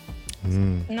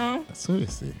 No? That's what they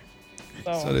say.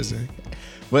 So they say.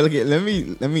 Well, okay, let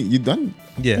me, you done?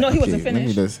 Yeah. No, he wasn't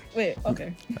finished. Wait,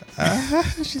 okay.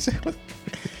 She said,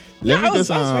 I was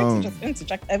ready to just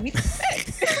interject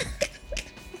everything.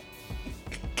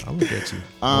 I will get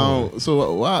you.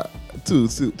 So what to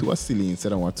what Celine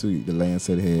said and what to the lion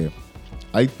said here,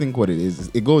 I think what it is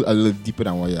it goes a little deeper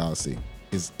than what y'all say.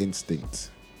 Is instinct.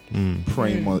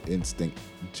 Primal instinct.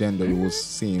 Gender was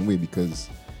same way because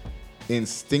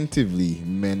instinctively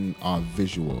men are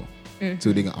visual.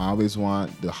 So they can always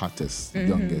want the hottest,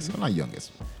 youngest, well, not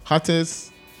youngest,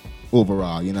 hottest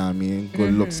overall, you know what I mean?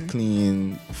 Good looks,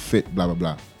 clean, fit, blah, blah,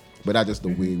 blah. But that's just the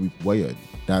way we wired.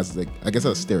 That's like, I guess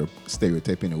that's a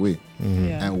stereotype in a way.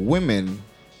 Yeah. And women,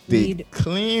 they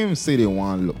say they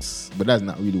want looks, but that's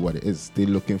not really what it is. They're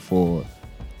looking for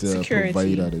the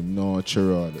provider, the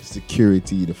nurturer, the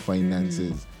security, the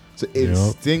finances. So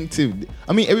instinctive.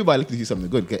 I mean, everybody looks to see something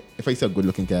good. If I see a good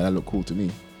looking cat, that look cool to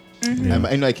me.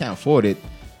 I know I can't afford it,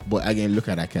 but I can look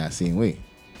at that cat the same way.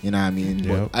 You know what I mean?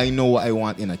 But I know what I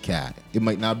want in a cat. It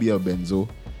might not be a Benzo,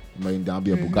 it might not be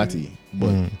a Bugatti,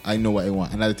 but I know what I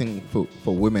want. And I think for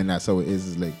women, that's how it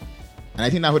is like, and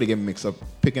I think that's where they get mixed up,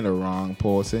 picking the wrong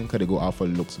person because they go out for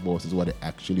looks versus what they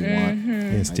actually want.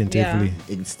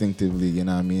 Instinctively, you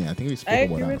know what I mean? I think we spoke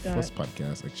about that in the first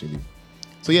podcast, actually.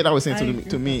 So yeah, that was saying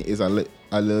to me is a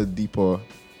little deeper.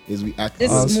 Is we act.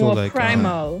 This is more like,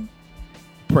 primal.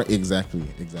 Exactly.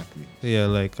 Yeah,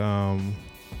 like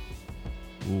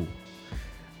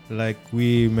like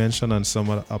we mentioned on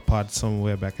a part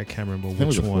somewhere back. I can't remember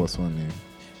which one. First one,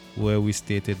 where we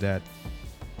stated that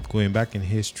going back in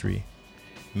history,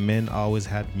 men always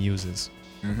had muses.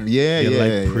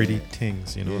 They like pretty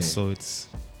things, you know. So it's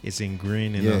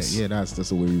ingrained in us. Yeah, that's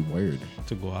the way we wired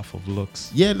to go off of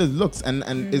looks. Yeah, the looks and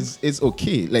it's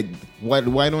okay. Like why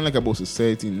I don't like about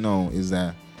society now is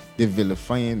that they're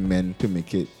vilifying men to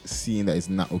make it seem that it's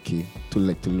not okay to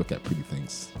look at pretty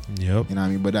things. Yep. You know what I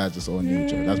mean? But that's just all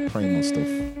nature. That's primal stuff.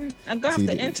 I'm gonna have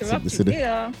to interrupt you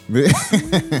there.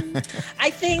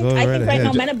 I think right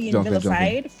now men are being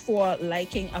vilified for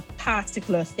liking a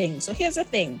particular thing. So here's the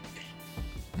thing.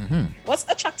 What's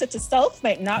attractive to self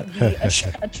might not be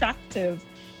attractive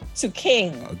to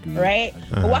king, right?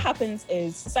 But what happens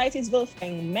is society is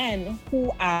vilifying men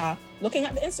who are looking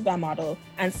at the Instagram model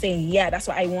and saying, yeah, that's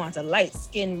what I want, a light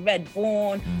skin, red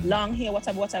bone, long hair,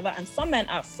 whatever. And some men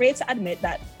are afraid to admit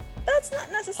that that's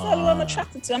not necessarily what I'm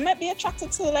attracted to. I might be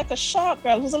attracted to like a short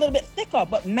girl who's a little bit thicker,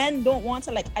 but men don't want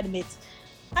to like admit,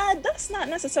 that's not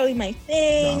necessarily my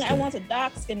thing. Okay. I want a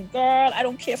dark-skinned girl. I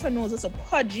don't care if her nose is a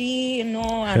pudgy, you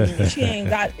know, and she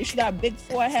got a big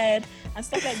forehead and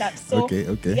stuff like that. So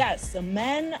yes, the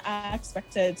men are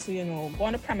expected to, you know, go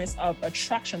on the premise of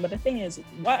attraction. But the thing is,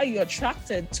 what are you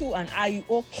attracted to, and are you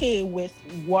okay with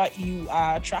what you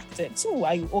are attracted to?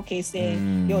 Are you okay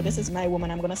saying, yo, this is my woman,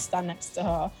 I'm gonna stand next to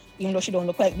her, even though she don't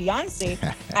look like Beyonce?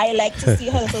 I like to see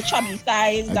her little chubby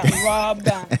thighs that rubbed,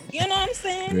 and you know what I'm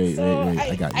saying?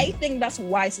 Right. I think that's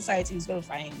why society is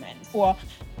vilifying men for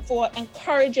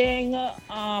encouraging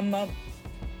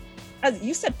as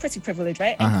you said, pretty privilege,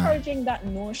 right? Encouraging that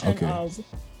notion of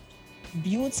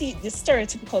beauty, the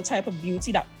stereotypical type of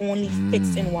beauty that only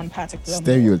fits in one particular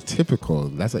stereotypical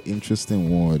mold. That's an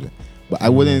interesting word, but I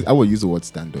would use the word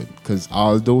standard, because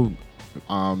although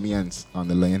me and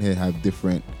the lion here have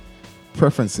different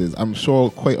preferences, I'm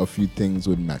sure quite a few things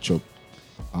would match up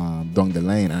down the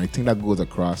line, and I think that goes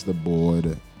across the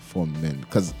board for men,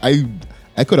 because I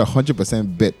could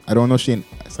 100% bet, I don't know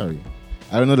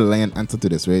the lion answer to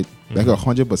this, right? But I could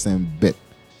 100% bet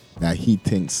that he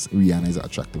thinks Rihanna is an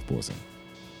attractive person.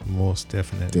 Most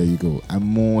definitely. There you go. And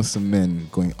most men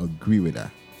going to agree with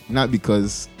that. Not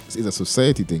because it's a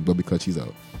society thing, but because she's an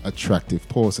attractive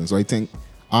person. So I think,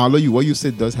 although what you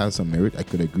said does have some merit, I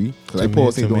could agree. Because I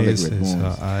personally don't like red bones.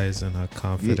 Her eyes and her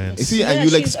confidence. You see, and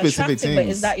you like specific things. But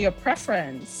is that your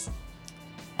preference?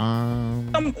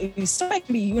 You still like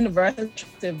to be universal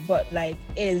attractive, but like,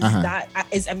 is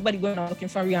everybody going on looking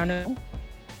for Rihanna?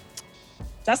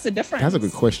 That's the difference. That's a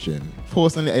good question.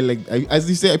 Personally, as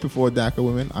you say, I prefer darker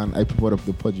women, and I prefer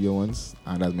the pudgier ones,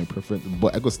 and that's my preference.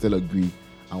 But I could still agree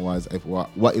on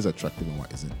what is attractive and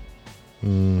what isn't.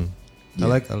 Yeah. I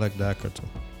like darker too.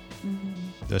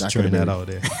 Just throwing that out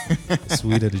there.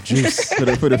 Sweeter the juice for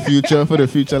the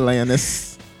future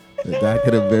lioness. The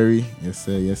darker the berry. Yes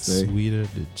sir. Sweeter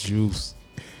the juice.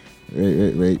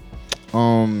 Right.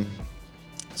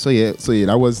 So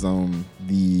that was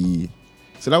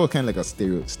so that was kind of like a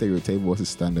stereotype versus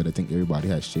standard. I think everybody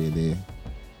has shared their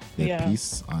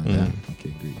piece on that.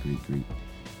 Okay,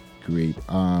 great.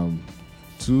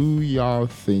 Do y'all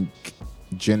think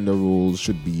gender roles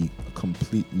should be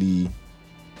completely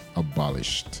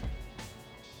abolished?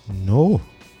 No.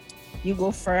 You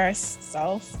go first,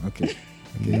 self. Okay.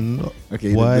 No.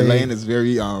 Okay. The lion is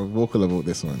very vocal about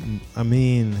this one. I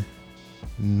mean,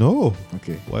 No.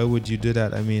 Okay. Why would you do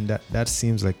that? I mean, that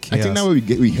seems like chaos. I think now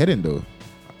we heading though.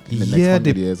 In the next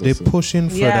 100 years they're or so. pushing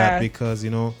for that because, you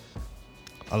know,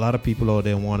 a lot of people out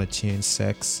there want to change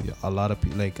sex. A lot of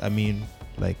people, like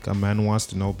a man wants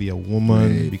to now be a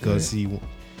woman because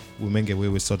women get away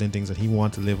with certain things and he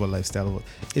wants to live a lifestyle of.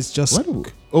 It's just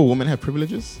women have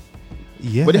privileges.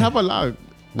 Yeah, but they have a lot.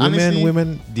 Honestly,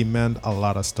 women demand a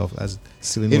lot of stuff, as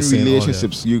Celine was saying. In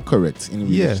relationships, you're correct. In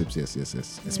relationships,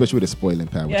 yes. Especially with the spoiling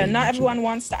power. Yeah, not everyone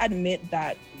wants to admit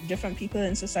that different people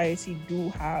in society do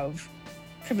have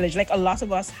privilege. Like a lot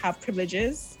of us have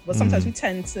privileges, but sometimes we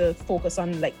tend to focus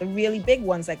on like the really big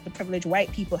ones, like the privilege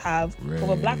white people have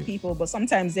over black people. But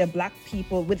sometimes they're black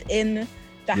people within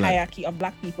the hierarchy of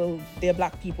black people. They're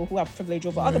black people who have privilege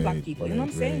over other black people. You know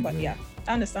what I'm saying? But yeah,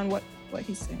 I understand what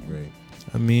he's saying. Right.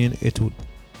 I mean, it would,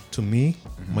 to me,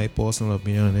 my personal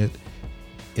opinion on it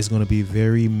is going to be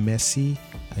very messy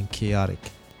and chaotic.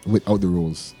 Without the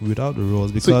rules.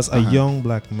 Because a young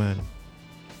black man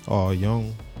or a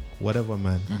young whatever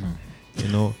man, you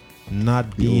know,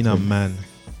 not being a man.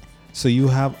 So you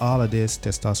have all of this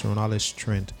testosterone, all this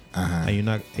strength, and you're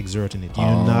not exerting it.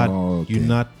 You're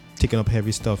not taking up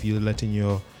heavy stuff. You're letting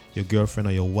your girlfriend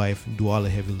or your wife do all the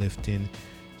heavy lifting.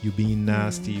 You being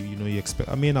nasty, you know, you expect.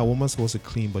 I mean, a woman's supposed to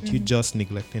clean, but you're just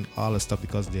neglecting all the stuff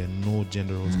because there are no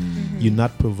gender roles. You're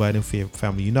not providing for your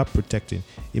family. You're not protecting.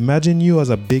 Imagine you as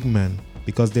a big man,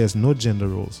 because there's no gender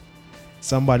roles.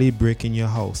 Somebody break in your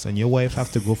house and your wife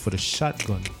have to go for the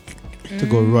shotgun to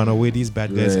go run away these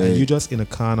bad guys, and you just in a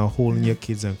corner holding your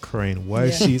kids and crying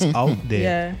while she's out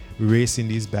there racing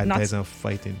these bad guys and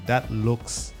fighting. That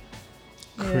looks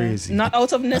crazy. Not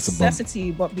out of necessity,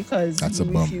 but because you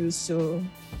refuse to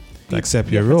accept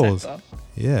your roles.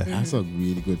 That's a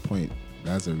really good point.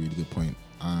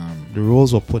 The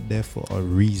roles were put there for a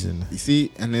reason. You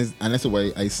see, and that's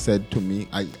why I said to me,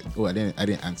 I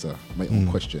didn't answer my own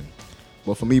question.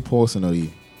 But for me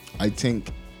personally, I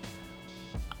think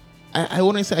I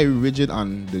wouldn't say I'm rigid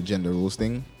on the gender roles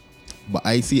thing, but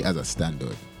I see it as a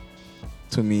standard.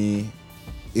 To me,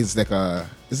 it's like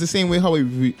it's the same way how I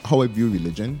view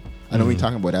religion. I know we're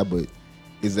talking about that, but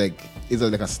it's like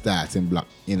a start in black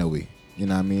in a way. You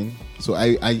know what I mean? So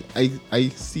I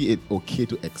see it okay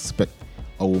to expect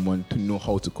a woman to know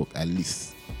how to cook at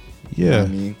least. Yeah. You know what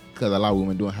I mean? Because a lot of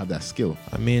women don't have that skill.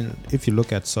 I mean, if you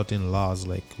look at certain laws,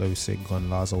 like let me say gun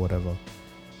laws or whatever,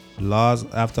 laws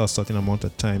after a certain amount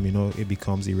of time, you know, it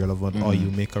becomes irrelevant, or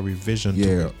you make a revision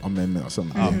to it. Amendment or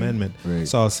something. Amendment. Right.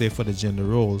 So I'll say for the gender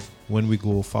roles, when we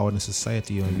go forward in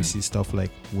society and we see stuff like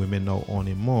women now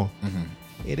owning more,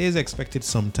 it is expected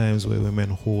sometimes where women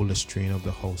hold the strain of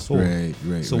the household.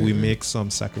 Right. So we make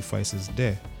some sacrifices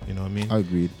there. You know what I mean? I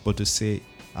agreed. But to say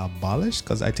abolish,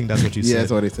 because I think that's what you said.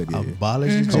 That's what I said.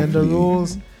 Abolish the gender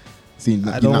roles. See,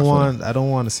 I don't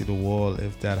want to see the wall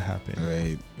if that happened.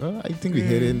 Right. Well, I think we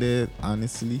headed there,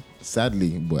 honestly,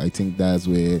 sadly, but I think that's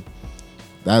where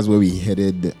we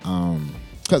headed.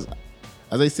 Because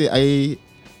as I say,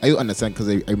 I understand, because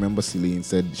I remember Celine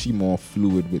said she more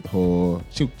fluid with her.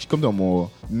 She comes to a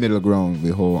more middle ground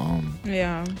with her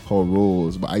her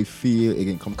roles. But I feel it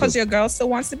can come because your girl still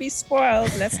wants to be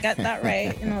spoiled. Let's get that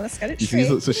right. You know, let's get it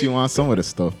straight. So she wants some of the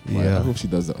stuff. Yeah. I hope she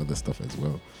does the other stuff as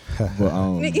well.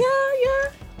 But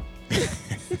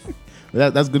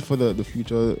but that's good for the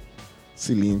future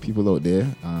Celine people out there.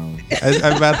 I'm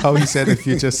mad how he said the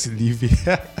future Celine.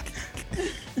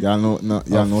 Y'all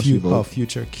know she about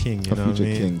future king, you her know future what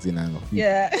I mean? kings, you know.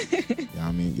 Yeah. Yeah,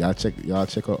 I mean, y'all check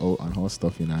her out on her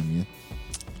stuff, you know what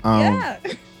I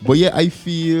mean? But yeah, I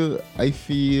feel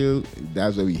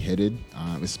that's where we headed,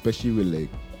 especially with like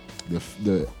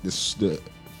the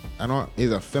I know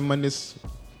it's a feminist,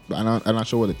 but I'm not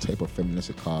sure what the type of feminist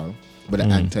it's called, but the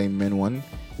anti-men one,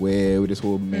 where with this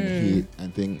whole men hate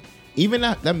and thing, even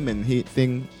that men hate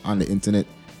thing on the internet,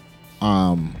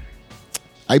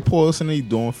 I personally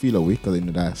don't feel away because I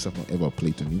know that stuff don't ever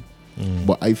play to me.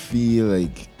 But I feel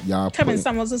like Kevin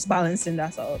Samuels is balancing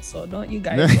that out, so don't you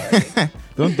guys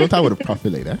don't talk with a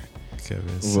prophet like that.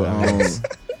 Kevin Samuels.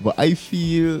 But I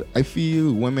feel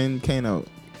women kind of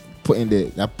putting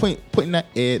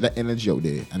that energy out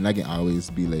there, and that can always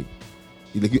be like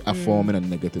you affirming a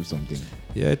negative something.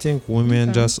 Yeah, I think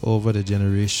women just over the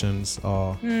generations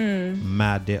are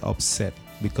mad, they're upset.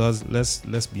 Because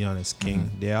let's be honest,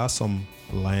 King, there are some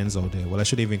lions out there. Well, I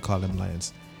shouldn't even call them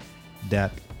lions.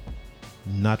 That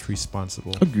not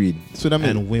responsible. Agreed. So that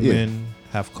and women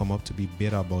have come up to be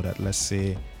bitter about that. Let's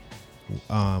say,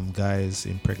 guys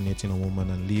impregnating a woman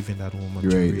and leaving that woman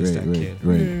to raise that kid.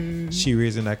 Right. She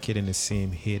raising that kid in the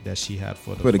same hate that she had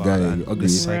for the guy. And the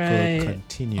cycle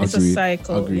continues. It's a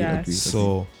cycle. Agreed.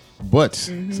 So But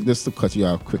so just to cut you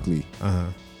off quickly,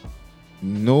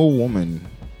 no woman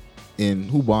in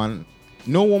the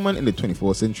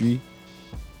 24th century,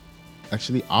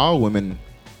 actually, all women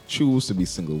choose to be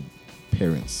single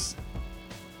parents.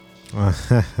 I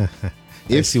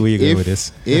see where you're going with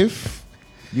this. If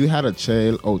you had a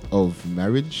child out of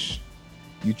marriage,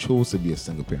 you chose to be a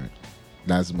single parent.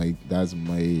 That's my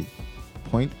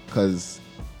point, because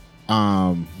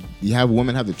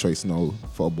women have the choice now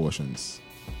for abortions.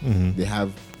 They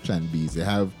have plan Bs, they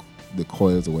have the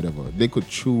coils or whatever. They could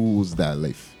choose that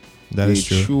life. They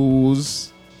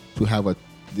choose to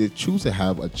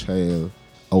have a child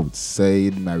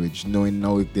outside marriage, knowing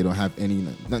now they don't have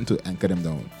nothing to anchor them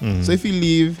down. So if you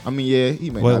leave, he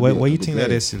might not be. What do you think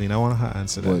that is, Celine? I want her to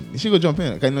answer that. But she go jump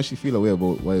in. I know she feel away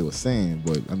about what he was saying,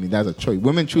 but that's a choice.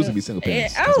 Women choose to be single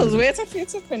parents. I was waiting for you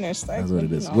to finish. That's what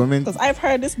it is. Women, because I've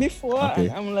heard this before. Okay.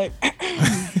 And I'm like,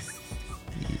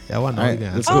 I want to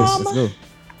know. Let's go.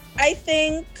 I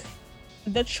think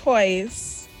the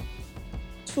choice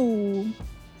for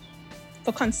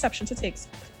conception to take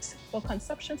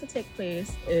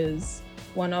place is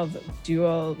one of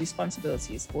dual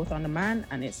responsibilities, both on the man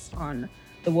and it's on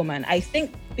the woman. I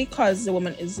think because the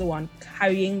woman is the one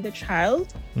carrying the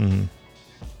child, and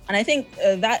I think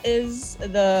that is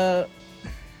the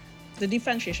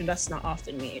differentiation that's not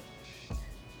often made.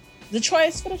 The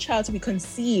choice for the child to be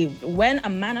conceived, when a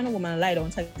man and a woman lie down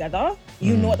together,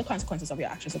 you know what the consequences of your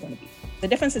actions are going to be. The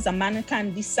difference is a man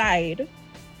can decide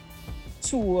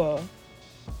to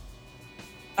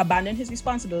abandon his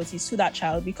responsibilities to that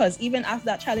child, because even after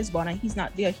that child is born and he's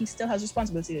not there, he still has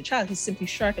responsibility to the child. He's simply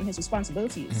shirking his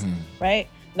responsibilities, right?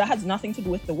 That has nothing to do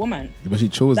with the woman. But she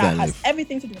chose that has life.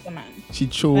 Everything to do with the man. She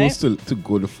chose to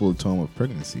go the full term of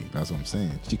pregnancy. That's what I'm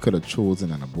saying. She could have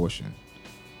chosen an abortion,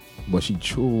 but she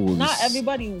chose. Not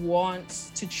everybody wants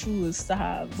to choose to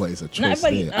have. But it's a choice.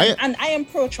 Not everybody, and I am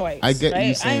pro-choice. I get right?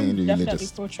 you saying the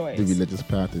religious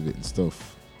part of it and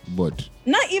stuff. But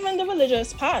not even the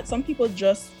religious part. Some people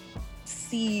just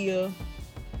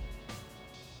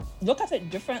look at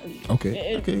it differently.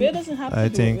 It really doesn't have to do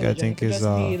with religion. I think it's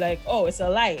just be like, it's a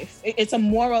life. It's a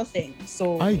moral thing.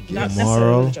 So not necessarily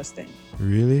a religious thing.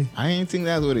 Really? I ain't think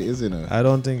that's what it is, I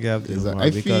don't think you have to. I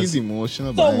feel it's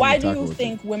emotional. So why do you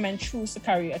think women choose to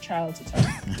carry a child to term?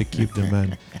 To keep the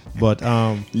man. But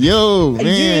yo, man.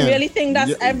 Do you really think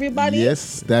that's everybody?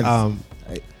 Yes, that's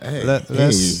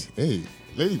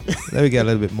let me get a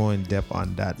little bit more in depth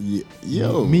on that.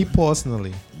 Me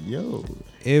personally,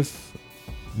 if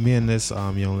me and this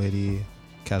young lady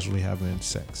casually having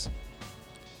sex,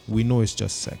 we know it's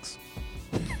just sex.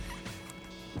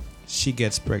 She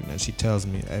gets pregnant. She tells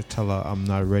me, I tell her I'm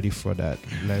not ready for that.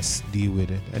 Let's deal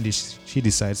with it. And she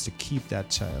decides to keep that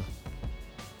child.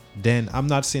 Then I'm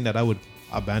not saying that I would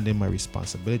abandon my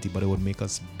responsibility, but it would make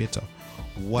us bitter.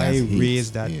 Why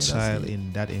raise that child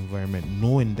in that environment,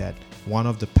 knowing that one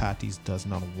of the parties does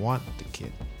not want the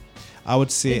kid? I would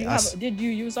say, did you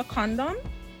use a condom?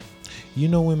 You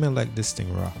know, women like this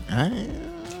thing raw.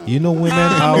 You know, women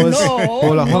always.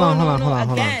 Hold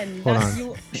on. That's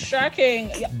you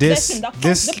shirking. This is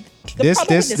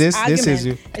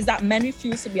that men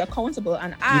refuse to be accountable,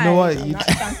 and you know what? I'm not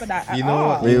stand for that. You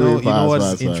know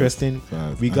what's interesting?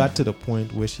 We got to the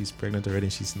point where she's pregnant already,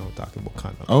 and she's now talking about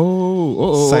condom.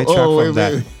 Sidetrack from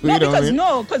that.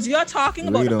 Because you're talking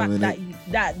about the fact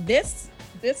that this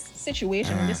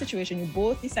situation, you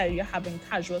both decided you're having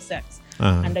casual sex.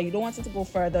 And that you don't want it to go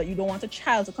further. You don't want a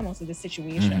child to come out of this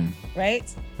situation, right?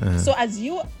 So as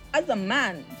a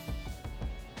man,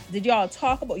 did y'all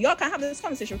talk about? Y'all can't have this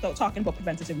conversation without talking about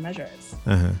preventative measures,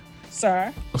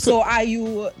 sir. So are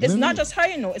you? It's not just her,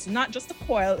 it's not just the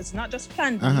coil. It's not just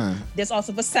Plan B. There's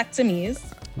also vasectomies,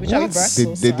 which are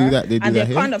reversal. They do that. They do that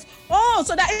here. Condoms.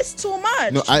 So that is too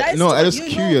much. I was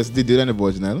curious. They do that in the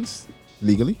Virgin Islands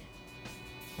legally.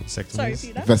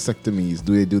 Vasectomies.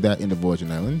 Do they do that in the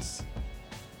Virgin Islands?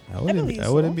 I wouldn't be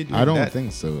doing that. I don't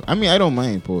think so. I don't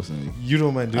mind personally. You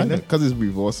don't mind doing that? Because it's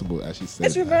reversible, as she said.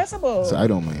 It's reversible. So I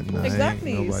don't mind.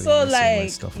 Exactly. So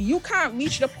you can't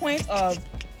reach the point of,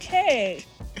 hey,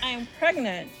 I'm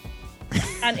pregnant.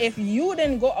 And if you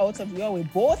didn't go out of your way,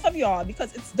 both of y'all,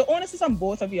 because it's the onus is on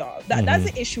both of y'all. That's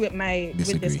the issue with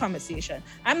this conversation.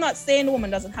 I'm not saying the woman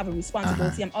doesn't have a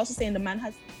responsibility. I'm also saying the man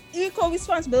has equal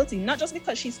responsibility, not just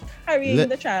because she's carrying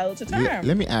the child to term.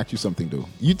 Let me ask you something though.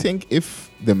 You think if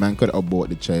the man could abort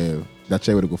the child, that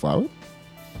child would go forward?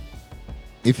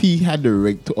 If he had the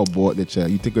right to abort the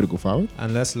child, you think it would go forward?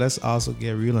 And let's also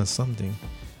get real on something.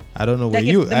 I don't know where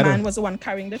if the man was the one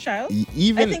carrying the child.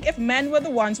 I think if men were the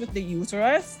ones with the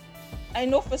uterus, I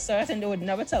know for certain they would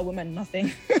never tell women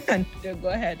nothing, and they'll go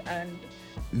ahead and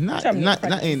not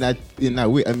in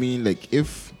that way. I mean, like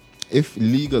if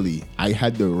legally I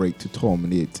had the right to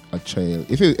terminate a child,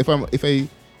 if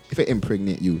I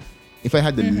impregnate you, if I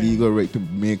had the legal right to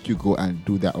make you go and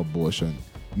do that abortion,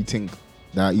 you think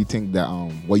that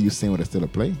what you saying would still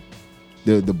apply?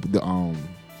 The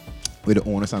with the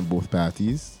onus on both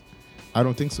parties? I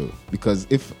don't think so, because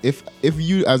if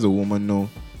you as a woman know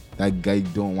that guy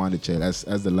don't want the child,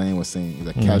 as the line was saying, it's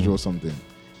a casual something,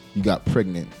 you got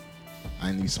pregnant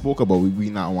and you spoke about we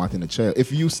not wanting a child,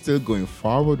 if you still going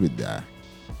forward with that,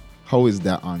 how is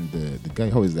that on the guy?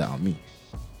 How is that on me?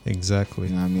 Exactly.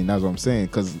 You know what I mean? That's what I'm saying,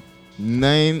 because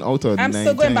 9 out of 9 I'm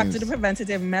still going times, back to the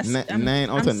preventative measure. 9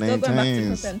 out of 9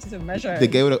 times the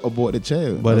guy would abort the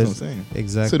child. But that's what I'm saying.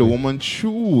 Exactly. So the woman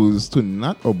choose to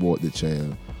not abort the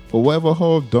child for whatever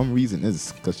her dumb reason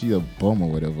is, because she's a bum or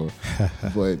whatever.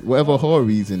 But whatever her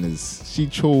reason is, she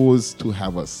chose to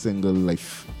have a single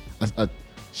life.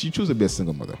 She chose to be a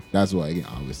single mother. That's what I can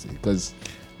always say. Because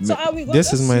so are we going to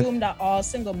assume that all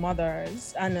single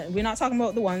mothers, and we're not talking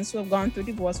about the ones who have gone through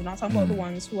divorce, we're not talking about the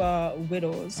ones who are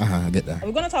widows. I get that. Are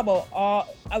we going to talk about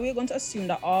are we going to assume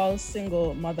that all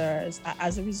single mothers are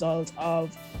as a result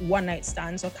of one night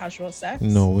stands or casual sex?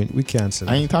 No, we can't say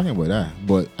that. I ain't talking about that.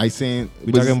 But I saying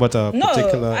we're talking about a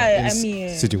particular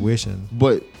situation.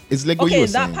 But it's like what you were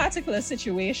saying. That particular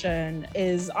situation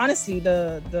is honestly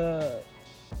the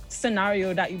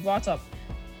scenario that you brought up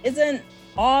isn't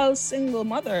all single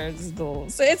mothers though,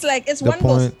 so it's like it's one of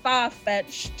those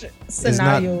far-fetched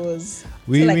scenarios.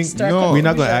 We're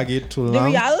not gonna argue too long. The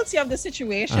reality of the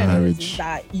situation is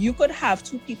that you could have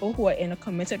two people who are in a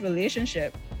committed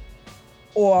relationship,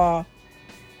 or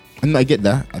and I get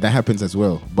that happens as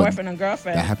well, but boyfriend and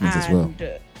girlfriend, that happens as well.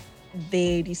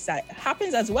 They decide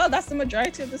happens as well. That's the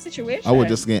majority of the situation. I would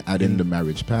just add in the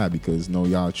marriage part, because no,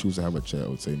 y'all choose to have a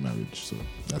child outside marriage, so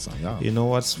that's on y'all. You know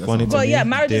what's funny to me? Yeah,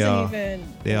 marriage isn't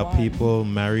even. There are people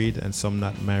married and some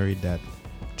not married that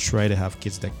try to have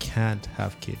kids that can't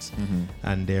have kids,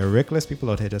 and there are reckless people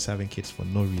out here just having kids for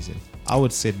no reason. I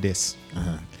would say this: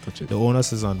 the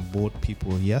onus is on both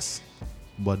people, yes,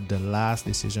 but the last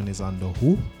decision is on the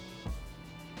who.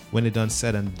 When it's done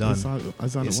said and done, it's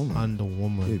on the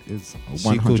woman. It is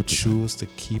 100%. She could choose to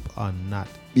keep or not.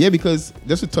 Yeah, because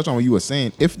just to touch on what you were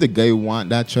saying, if the guy want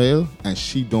that child and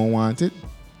she don't want it,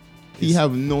 he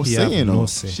have no say, you know.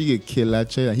 She could kill that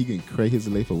child and he can cry his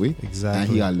life away. Exactly.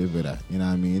 And he gotta live with that. You know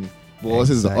what I mean? But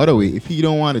also it's the other way. If he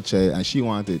don't want a child and she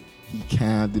want it, he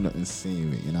can't do nothing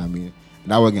same way. You know what I mean?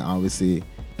 That we can always say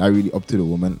that really up to the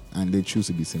woman, and they choose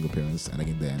to be single parents, and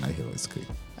again there and I hear it's great.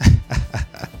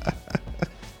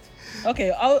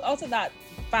 Okay, out of that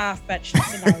far-fetched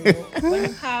scenario, when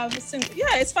you have a single,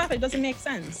 it's far-fetched. It doesn't make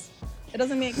sense. It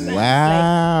doesn't make sense.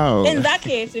 Wow. Like, in that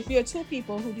case, if you're two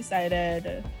people who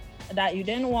decided that you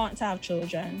didn't want to have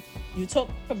children, you took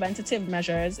preventative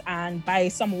measures, and by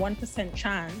some 1%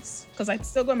 chance, because I'm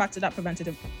still going back to that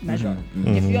preventative measure,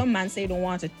 if your man say you don't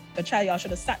want a child, y'all should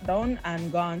have sat down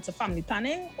and gone to family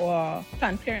planning or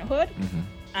Planned Parenthood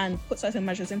and put certain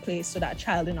measures in place so that a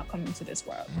child did not come into this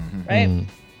world, right?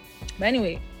 But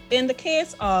anyway, in the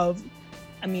case of,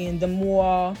 the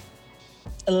more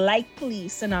likely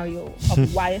scenario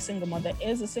of why a single mother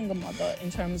is a single mother in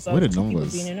terms of two people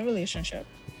being in a relationship.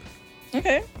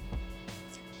 Okay.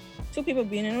 Two people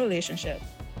being in a relationship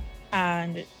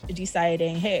and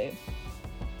deciding, hey,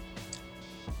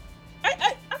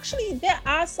 I actually, there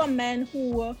are some men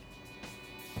who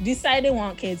decide they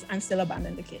want kids and still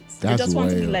abandon the kids. They just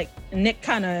want to be like Nick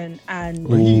Cannon and...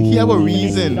 But he have a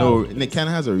reason. No, Nick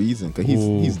Cannon has a reason, because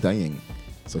he's dying.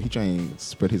 So he trying to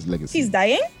spread his legacy. He's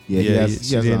dying? Yeah,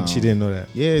 she didn't know that.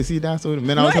 Yeah, see, that's what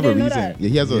men always have a reason. Yeah,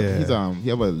 he has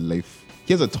a life.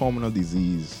 He has a terminal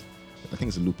disease. I think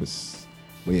it's lupus.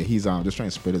 But yeah, he's just trying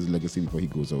to spread his legacy before he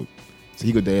goes out. So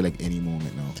he could die like any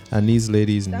moment now. And these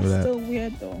ladies know that. That's still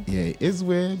weird though. Yeah, it is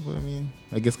weird, but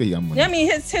I guess because he got money.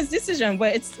 Yeah, his decision,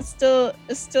 but it's still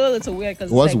a little weird,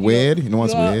 because what's weird? You know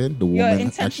what's weird? The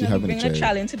woman actually having a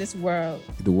child into this world.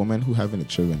 The woman who having a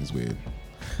children is weird.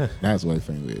 That's what I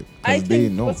find weird. I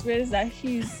think what's weird is that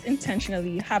he's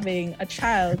intentionally having a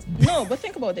child. No, but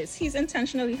think about this. He's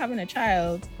intentionally having a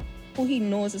child who he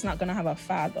knows is not going to have a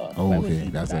father. Oh, okay.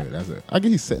 That's it. I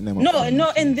guess he's setting them up.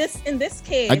 No. In this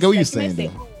case, I get what you're saying,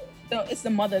 though. It's the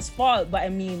mother's fault,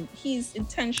 but he's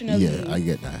intentionally. Yeah, I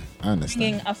get that. I understand.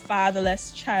 Bringing a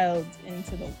fatherless child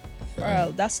into the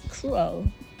world. That's cruel.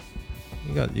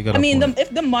 You got.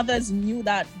 If the mothers knew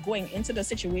that going into the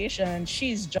situation,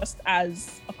 she's just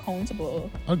as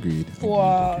accountable. Agreed.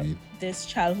 For this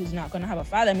child who's not going to have a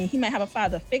father. He might have a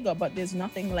father figure, but there's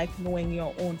nothing like knowing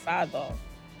your own father,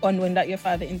 or knowing that your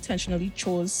father intentionally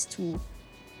chose to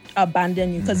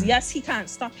abandon you. Because yes, he can't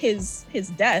stop his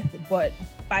death, but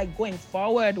by going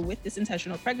forward with this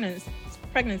intentional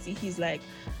pregnancy, he's like,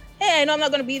 hey, I know I'm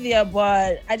not going to be there,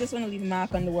 but I just want to leave a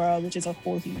mark on the world, which is a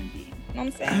whole human being. You know what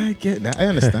I'm saying? I get that. I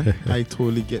understand. I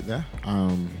totally get that.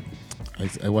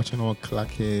 I watch an all clack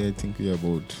here thinking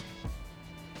about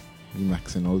you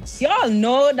maxing out. Y'all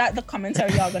know that the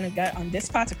commentary y'all gonna get on this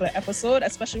particular episode,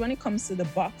 especially when it comes to the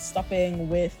buck stopping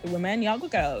with women, y'all gonna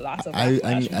get a lot of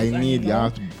I need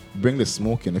y'all to bring the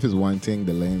smoke in. If it's one thing,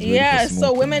 the lane's ready yeah, for so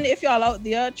smoking. women, if y'all out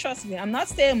there, trust me, I'm not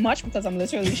saying much because I'm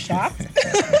literally shocked.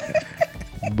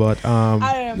 But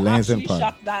I am Lanes actually Empire.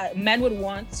 shocked that men would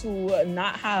want to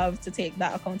not have to take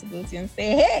that accountability and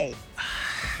say, hey,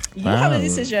 you have a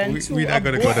decision to we're not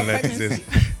gonna go abort to a pregnancy.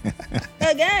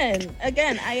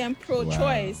 Again, I am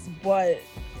pro-choice, but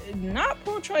not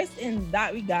pro-choice in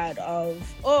that regard of,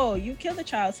 oh, you killed the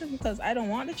child simply because I don't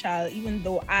want the child, even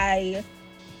though I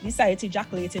decided to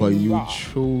ejaculate in But you you raw.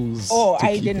 chose. Oh, to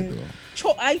I keep didn't. It,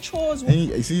 I chose.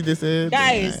 you see this,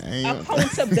 Guys,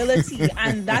 accountability,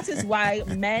 and that is why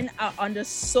men are under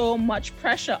so much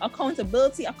pressure.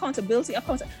 Accountability. Every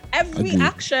Agreed.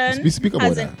 action We speak about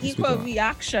has that. an We speak equal about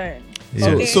reaction. Yeah.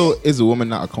 Okay? So is a woman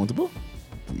not accountable?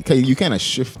 Okay, you kind of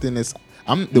shifting this.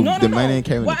 The man ain't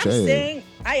carrying What the I'm child. saying,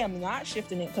 I am not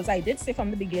shifting it because I did say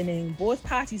from the beginning, both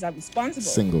parties are responsible.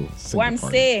 Single What I'm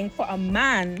party. saying, for a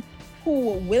man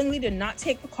who willingly did not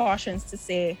take precautions to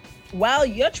say, well,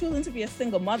 you're choosing to be a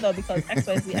single mother because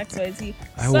XYZ.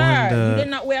 Sir, you did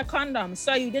not wear a condom.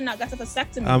 Sir, you did not get a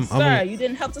vasectomy. Sir, you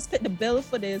didn't help to split the bill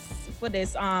for this. What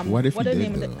if what you the did,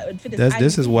 name though? of this?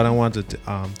 this is what I wanted to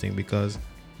think, because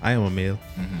I am a male.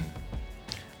 Mm-hmm.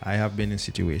 I have been in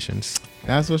situations.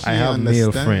 That's what she I have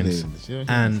male friends, She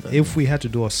and if we had to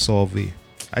do a survey,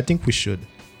 I think we should,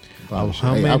 of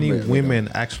how many women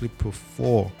actually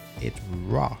prefer it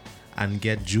raw and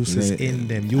get juices in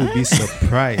them, you will be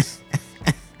surprised.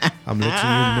 I'm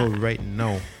letting you know right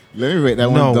now. Let me write that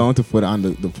one down to put on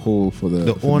the poll for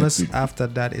the onus after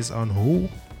that is on who?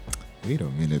 Wait a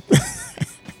minute.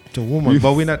 The woman,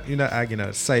 but we're not arguing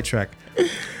that. Sidetrack.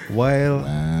 Well,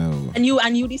 wow. And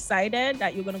you decided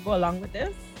that you're gonna go along with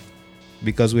this?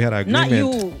 Because we had an agreement. Not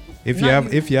you. If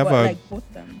you have like both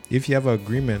of them. If you have an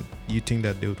agreement, you think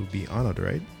that they would be honored,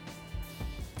 right?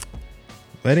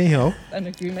 But anyhow, An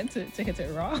agreement to hit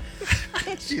it raw.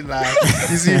 she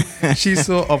laughed. You see, she's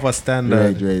so of a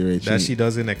standard Right. that she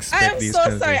doesn't expect I am these so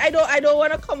kinds of sorry. things. I don't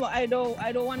want to come. I don't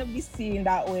want to be seen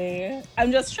that way.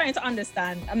 I'm just trying to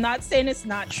understand. I'm not saying it's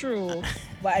not true,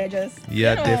 but I just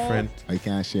different. I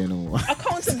can't share no more.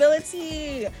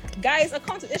 Accountability, guys.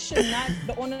 It should not.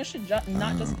 The owner should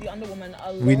not just be on the woman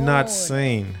alone. We're not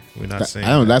saying. I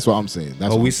know that's what I'm saying. That's But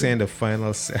what we're I'm saying the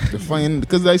final. the final,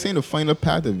 because I saying the final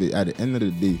part of it. At the end of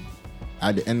the day,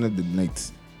 at the end of the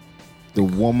night, the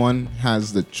woman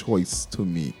has the choice to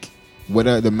make.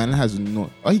 Whether the man has no,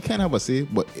 or he can have a say,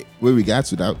 but with regards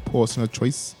to that personal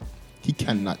choice, he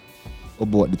cannot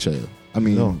abort the child. I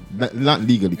mean, No. not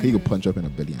legally, because he could punch up in a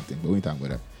belly and thing, but we ain't talking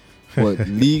about that. But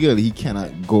legally, he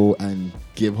cannot go and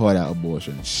give her that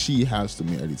abortion. She has to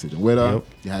make that decision. Whether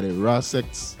you had a raw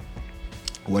sex,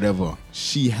 whatever,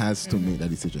 she has to make that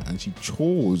decision. And she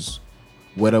chose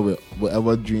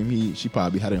whatever dream she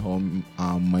probably had in her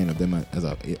mind of them as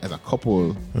a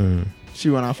couple. She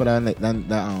went off of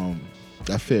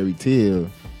that fairy tale,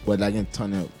 but that can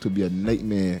turn out to be a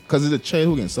nightmare because it's a child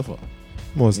who can suffer.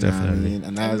 Most You know what I definitely. mean?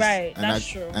 And that's, Right, and that's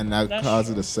that, true. And that That's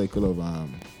causes true. a cycle of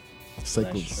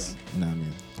cycles. That's You know what I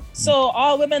mean? So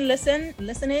all women listening,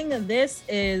 this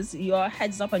is your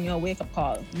heads up and your wake up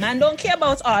call. Man, don't care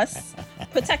about us.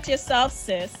 Protect yourself,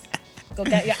 sis. Go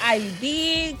get your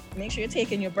IUD. Make sure you're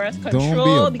taking your birth Don't be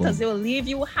control a because bum. they will leave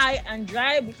you high and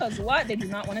dry. Because what? They do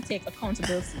not want to take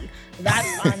accountability.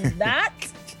 That's on that.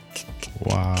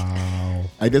 Wow.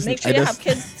 Make sure you have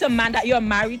kids to man that you're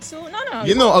married to. No.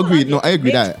 You know, agreed. No, I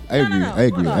agree Make- that. I agree. No. I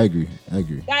agree. Hold on. I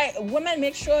agree. Guy, women,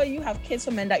 make sure you have kids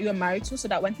for men that you're married to, so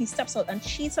that when he steps out and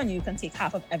cheats on you, you can take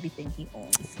half of everything he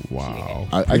owns. Wow.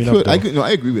 I agree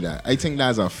with that. I think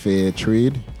that's a fair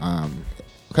trade.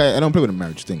 Okay, I don't play with the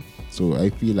marriage thing, so I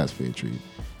feel that's fair trade.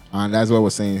 And that's what we're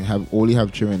saying. Only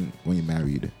have children when you're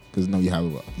married, because now you have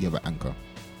an anchor,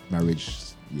 marriage.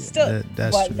 Yeah. Still,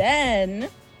 That's but true. then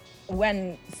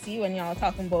when y'all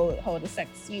talking about how the sex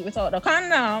sweet without the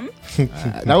condom,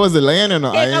 That was the line, or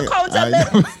no?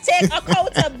 take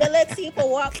accountability for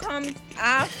what comes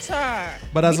after.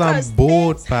 But that's on Because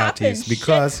both things parties, happen,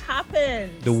 because shit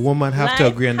happens. the woman have to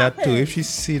Life agree on that too. happens. If she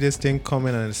see this thing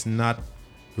coming and it's not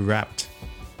wrapped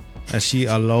and she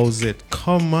allows it,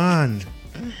 come on.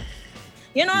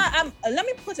 You know, let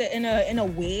me put it in a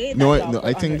way. No,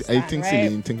 I think right?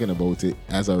 Celine thinking about it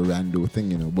as a rando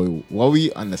thing, you know. But what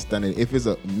we understand it, if it's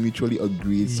a mutually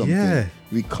agreed something,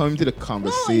 we come to the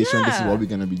conversation. This is what we're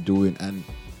gonna be doing, and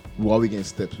what we gonna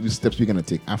steps we're gonna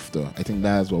take after. I think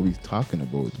that's what we're talking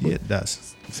about. But yeah,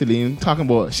 that's Celine talking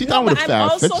about. She talking about the fair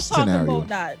fetch scenario. About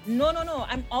that. No.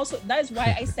 I'm also. That is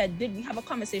why I said, did we have a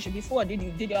conversation before? Did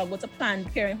you all go to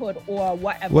Planned Parenthood or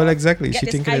whatever? Well, exactly. She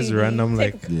thinking it's random,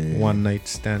 like one night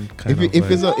stand kind of.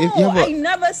 I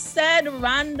never said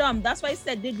random. That's why I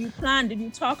said, did you plan? Did you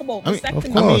talk about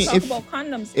vasectomy? Talk about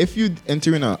condoms? If you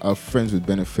enter in a friends with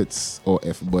benefits or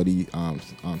F-buddy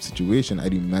situation,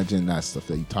 I'd imagine that's stuff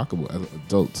that you talk about as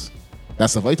adults.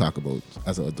 That's stuff I talk about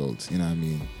as adults. You know what I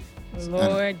mean?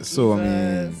 Lord, so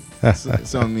I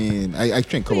mean, I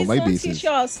try and cover my bases. Teach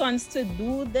your sons to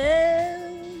do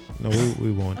this. No,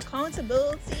 we won't.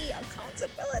 Accountability.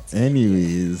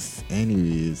 Anyways.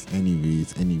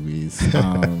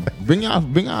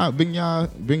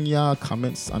 Bring your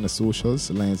comments on the socials.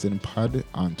 Lions in Pod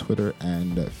on Twitter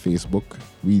and Facebook.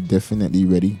 We definitely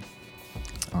ready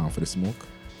for the smoke.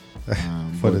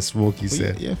 For the smoke, you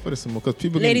said. Yeah, for the smoke. Because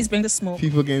people, ladies, bring the smoke.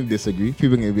 People can disagree.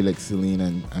 People can be like Celine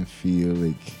and feel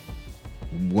like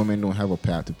women don't have a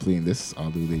part to play in this,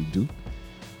 although they do.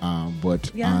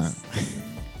 But yes.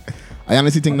 I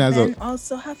honestly think that's men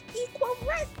also have equal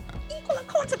right, equal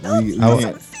accountability.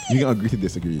 You can agree to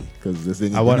disagree because this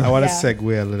thing. I want to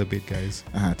segue a little bit, guys.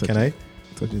 Can I?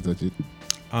 Touch it.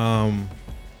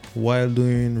 While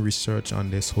doing research on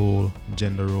this whole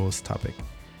gender roles topic,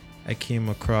 I came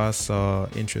across an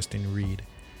interesting read,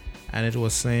 and it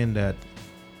was saying that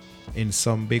in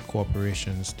some big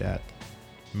corporations that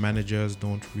managers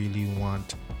don't really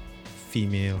want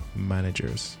female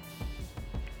managers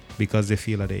because they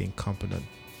feel that they're incompetent.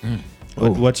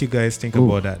 What you guys think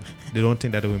about that? They don't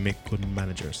think that it will make good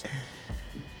managers.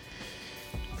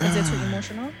 Is it too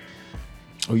emotional?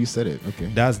 Oh, you said it. Okay.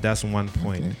 That's one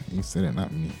point. Okay. You said it,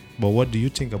 not me. But what do you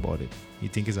think about it? You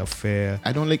think it's a fair?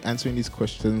 I don't like answering these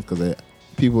questions because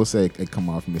people say I come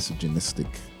off misogynistic,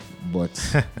 but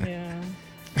yeah.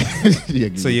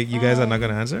 So you guys are not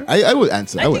gonna answer? I would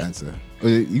answer. I would answer.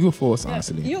 You go first,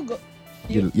 honestly. You go.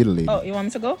 You're the lady. Oh, you want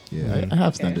me to go? Yeah, I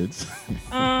have standards.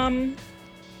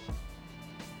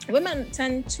 Women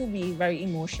tend to be very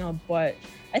emotional, but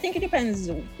I think it depends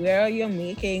where you're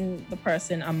making the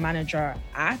person a manager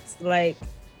at. Like,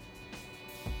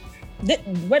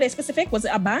 were they specific? Was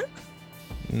it a bank?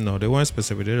 No, they weren't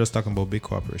specific. They're just talking about big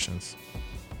corporations.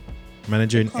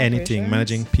 Managing anything,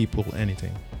 managing people,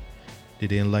 anything. They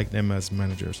didn't like them as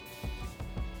managers.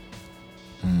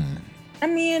 I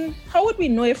mean, how would we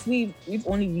know if we've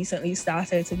only recently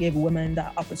started to give women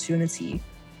that opportunity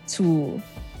to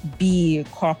be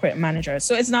corporate managers?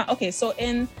 So it's not okay. So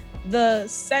in the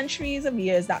centuries of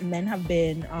years that men have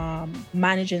been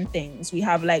managing things, we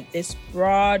have like this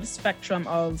broad spectrum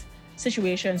of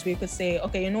situations where you could say,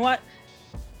 okay, you know what?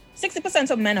 60%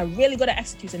 of men are really good at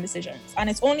executing decisions. And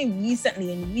it's only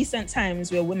recently, in recent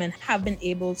times, where women have been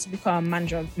able to become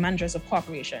managers of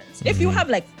corporations. Mm-hmm. If you have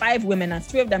like 5 women and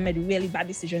 3 of them made really bad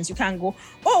decisions, you can't go,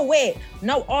 oh, wait,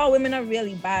 now all women are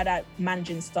really bad at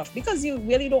managing stuff, because you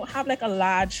really don't have like a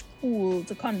large pool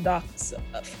to conduct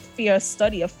a fair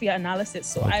study, a fair analysis.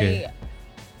 So I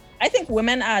think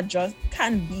women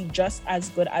can be just as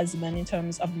good as men in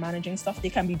terms of managing stuff. They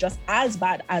can be just as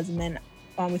bad as men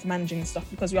with managing stuff,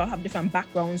 because we all have different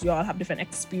backgrounds, we all have different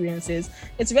experiences.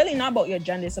 It's really not about your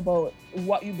gender, it's about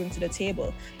what you bring to the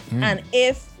table. And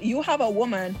if you have a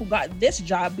woman who got this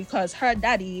job because her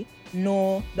daddy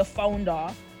know the founder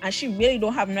and she really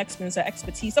don't have no experience or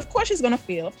expertise, of course she's gonna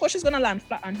fail. Of course she's gonna land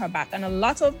flat on her back. And a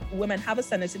lot of women have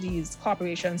ascended to these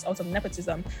corporations out of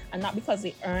nepotism, and not because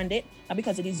they earned it, not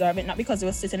because they deserve it, not because they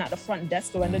were sitting at the front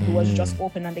desk when the doors just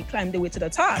opened and they climbed their way to the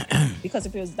top. Because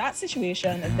if it was that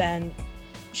situation, then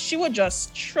she would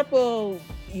just triple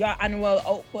your annual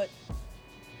output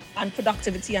and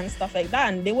productivity and stuff like that,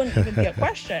 and they wouldn't even be a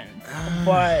question.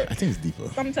 But I think it's deeper.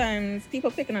 Sometimes people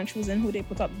picking and choosing who they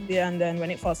put up there, and then when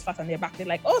it falls flat on their back, they're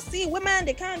like, oh, see, women,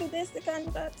 they can't do this, they can't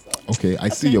do that. So okay, I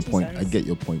see your point. I get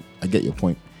your point.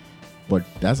 But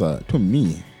to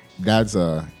me, that's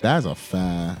a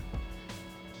fair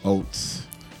out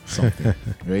something,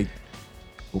 right?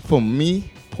 For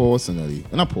me personally,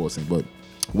 not personally, but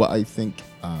what I think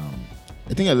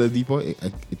a little deeper, I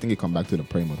think it come back to the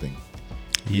primal thing.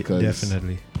 Because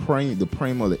definitely. The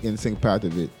primal, the instinct part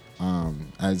of it,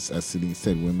 as Celine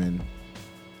said, women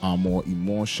are more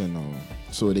emotional,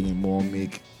 so they can more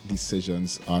make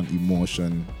decisions on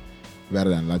emotion rather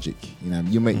than logic. You know,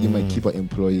 you might keep an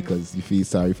employee because you feel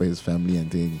sorry for his family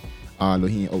and think, although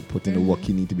he ain't outputting the work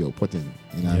he need to be outputting.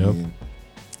 You know what I mean?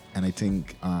 And I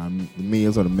think the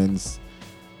males or the men's,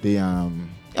 they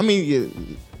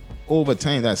over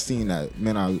time that's seen that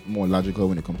men are more logical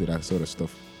when it comes to that sort of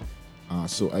stuff.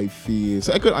 So I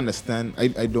could understand.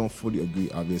 I don't fully agree,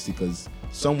 obviously, because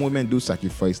some women do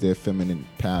sacrifice their feminine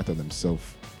part of themselves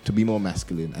to be more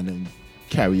masculine and then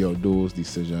carry out those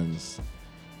decisions.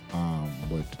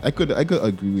 But I could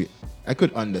agree with. I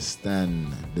could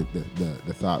understand the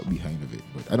thought behind of it,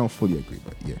 but I don't fully agree.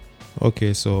 But yeah.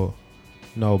 Okay, so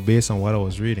now based on what I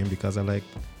was reading, because I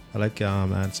like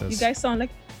answers. You guys sound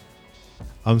like.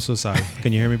 I'm so sorry.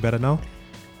 Can you hear me better now?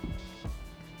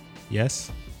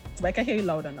 Yes. I can hear you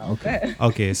louder now. Okay.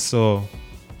 Okay, so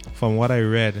from what I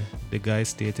read, the guy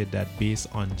stated that based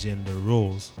on gender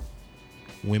roles,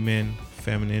 women,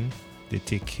 feminine, they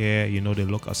take care, they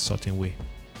look a certain way.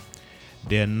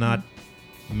 They're not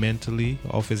mentally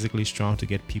or physically strong to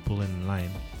get people in line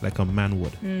like a man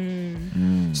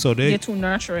would. So they're too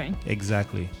nurturing.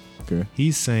 Exactly. Okay.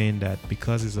 He's saying that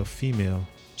because he's a female,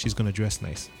 she's going to dress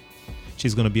nice.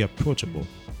 She's going to be approachable.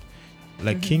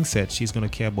 Like King said, she's going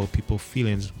to care about people's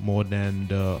feelings more than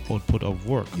the output of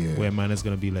work. Yeah. Where a man is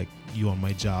going to be like, you on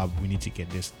my job, we need to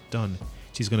get this done.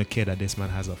 She's going to care that this man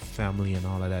has a family and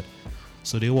all of that.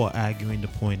 So they were arguing the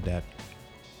point that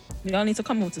you all need to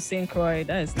come out to St. Croix.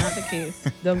 That is not the case.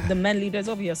 The men leaders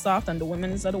over here soft and the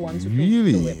women are the ones who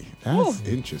really? Do it. That's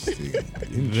interesting.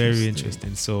 Very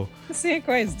interesting. So St.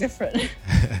 Croix is different.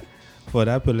 For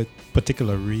that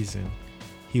particular reason,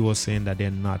 he was saying that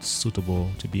they're not suitable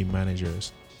to be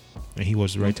managers. And he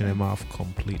was writing them off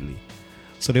completely.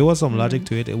 So there was some logic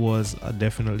to it. It was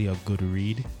definitely a good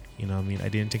read. You know what I mean? I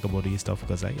didn't think about these stuff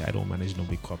because I don't manage no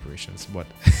big corporations. But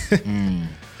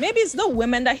maybe it's the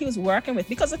women that he was working with.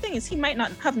 Because the thing is, he might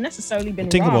not have necessarily been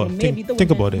think wrong.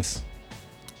 Think about this.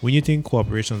 When you think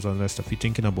corporations and that stuff, you're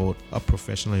thinking about a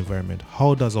professional environment.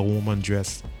 How does a woman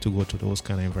dress to go to those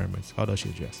kind of environments? How does she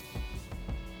dress?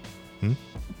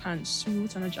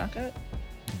 Pantsuit and a jacket.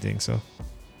 You think so?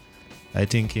 I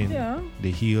think in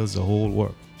the heels, the whole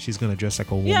work. She's gonna dress like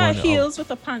a woman. Yeah, heels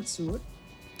with a pantsuit.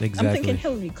 Exactly. I'm thinking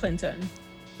Hillary Clinton.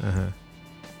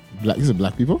 Black? Is it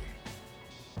black people?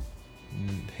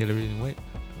 Hillary in white?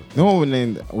 No, and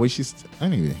then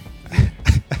anyway.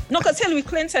 No, because Hillary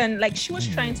Clinton, like, she was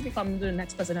trying to become the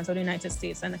next president of the United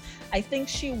States, and I think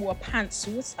she wore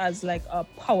pantsuits as like a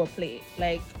power play,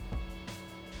 like.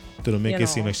 To make it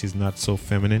seem like she's not so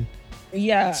feminine.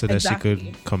 Yeah, so that she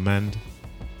could command.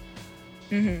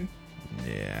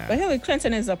 Yeah. But Hillary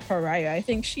Clinton is a pariah. I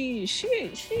think she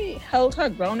held her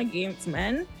ground against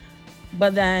men,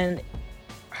 but then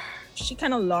she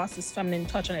kind of lost this feminine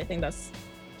touch, and I think that's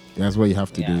what you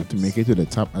have to do to make it to the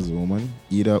top as a woman.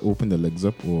 Either open the legs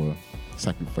up or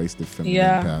sacrifice the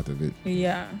feminine part of it.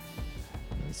 Yeah.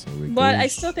 But I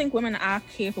still think women are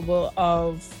capable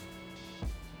of,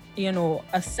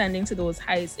 ascending to those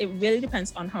heights. It really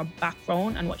depends on her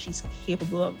background and what she's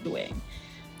capable of doing.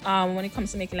 When it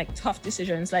comes to making like tough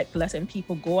decisions, like letting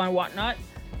people go and whatnot,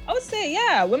 I would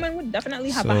say, women would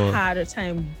definitely have a harder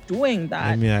time doing that.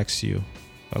 Let me ask you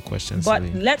a question. But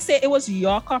let's say it was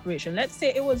your corporation. Let's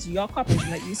say it was your corporation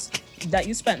that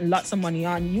you spent lots of money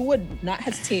on. You would not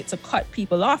hesitate to cut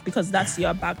people off because that's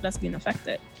your back that's being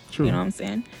affected. True. You know what I'm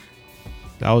saying?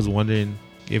 I was wondering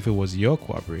if it was your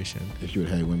corporation. If you would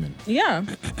hire women. Yeah.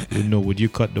 Would you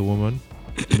cut the woman,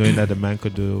 knowing that the man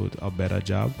could do a better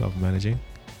job of managing?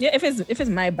 Yeah, if it's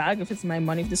my bag, if it's my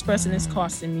money, if this person is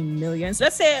costing me millions.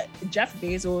 Let's say Jeff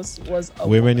Bezos was a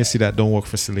women, you see that don't work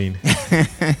for Celine.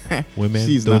 Women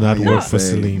do not work for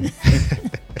Celine.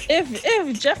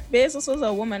 If Jeff Bezos was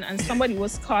a woman and somebody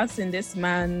was costing this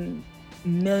man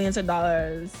millions of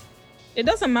dollars, it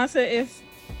doesn't matter if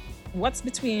what's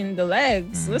between the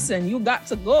legs. Listen, you got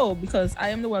to go because I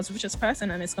am the world's richest person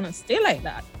and it's gonna stay like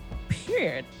that.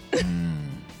 Period.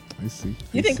 I see.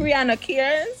 You think Rihanna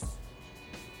cares?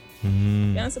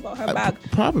 Rihanna's about her bag.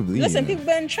 Probably. Listen, people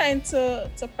been trying to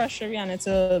pressure Rihanna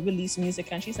to release music,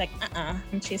 and she's like,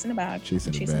 I'm chasing the bag.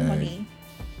 Chasing the money.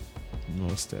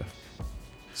 No, Steph.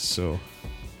 So.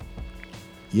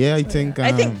 Yeah, I think.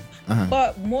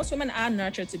 But most women are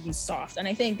nurtured to be soft, and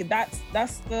I think that's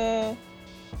the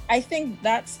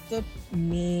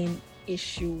main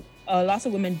issue. Lots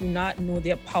of women do not know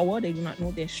their power. They do not know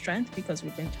their strength because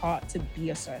we've been taught to be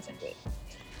a certain way.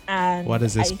 And what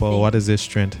is this power? What is this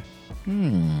strength?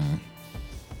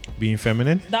 Being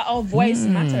feminine? That our voice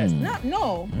matters.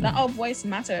 That our voice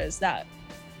matters. That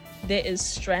there is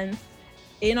strength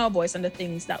in our voice and the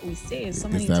things that we say. So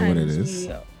many times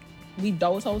we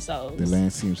doubt ourselves. The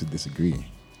land seems to disagree.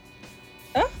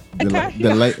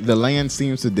 The lion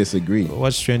seems to disagree.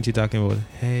 What strength you talking about?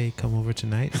 Hey, come over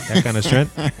tonight. That kind of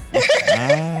strength?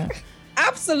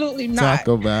 Absolutely not. Talk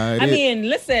about it. I mean,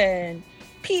 listen.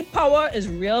 P power is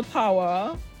real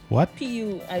power. What?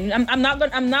 PU. I'm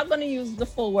not gonna use the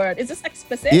full word. Is this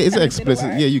explicit? Yeah, it's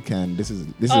explicit. Yeah, you can. This is.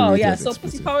 Oh yeah. So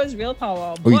pussy power is real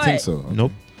power. Oh, you think so? Okay.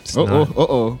 Nope. It's not.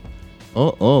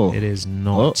 Oh. It is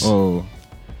not.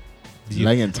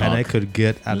 Lion talk. And I could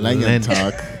get a lion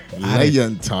talk.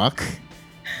 Lion talk.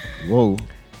 Whoa.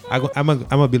 I'm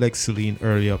gonna be like Celine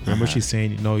earlier. Remember she's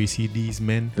saying, you see these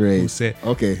men who say,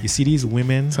 okay, you see these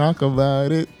women talk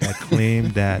about it that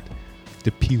claim that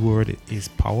the P word is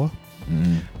power.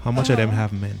 How much of them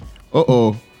have men?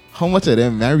 How much of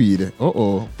them married?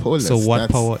 Pull the So stats. what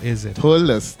power is it? Pull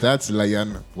the stats,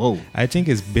 lion. Whoa. I think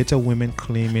it's better women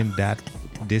claiming that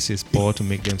this is power to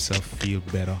make themselves feel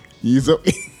better.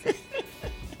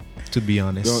 To be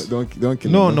honest. Don't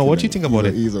kill No, him. no. What do you think about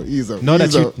it? Now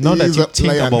that you think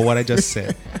lion. about what I just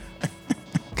said,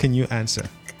 can you answer?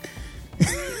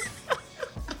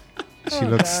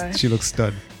 She looks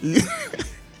stunned.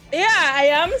 Yeah, I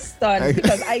am stunned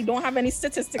because I don't have any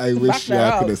statistics I to wish back that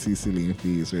y'all up. could have seen Celine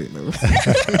face right now.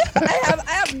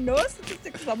 I have no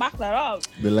statistics to back that up.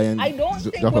 The lion. I don't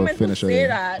think women who say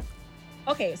that.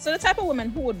 Okay, so the type of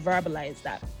women who would verbalize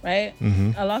that, right?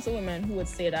 A lot of women who would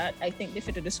say that, I think they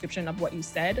fit the description of what you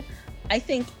said. I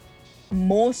think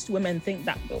most women think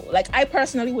that though. Like I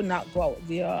personally would not go out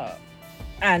there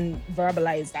and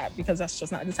verbalize that because that's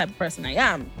just not the type of person I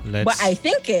am. But I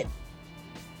think it.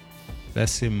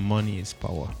 Let's say money is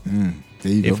power.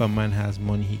 There you If go. a man has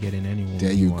money, he getting any woman.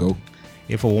 There you go.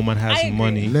 If a woman has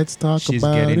money, let's talk she's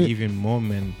about getting it. even more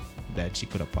men that she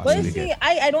could have But possibly you see, get.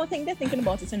 I don't think they're thinking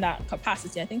about it in that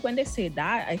capacity. I think when they say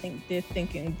that, I think they're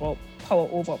thinking about power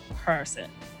over person,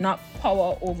 not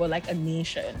power over like a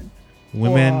nation.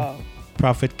 Women,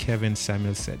 Prophet Kevin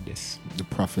Samuel said this. The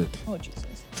prophet. Oh, Jesus.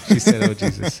 She said, oh,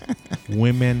 Jesus.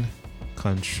 Women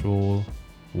control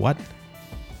what?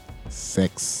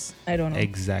 Sex. I don't know.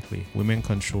 Exactly. Women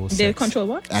control sex. They control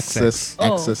what? Access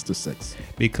to sex.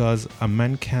 Because a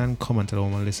man can come and tell a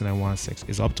woman, listen, I want sex.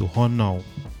 It's up to her now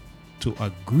to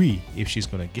agree if she's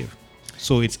going to give.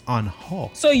 So it's on her.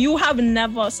 So you have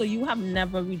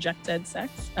never rejected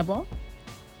sex ever?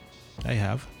 I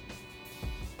have.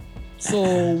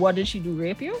 So what did she do?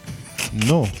 Rape you?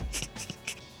 No.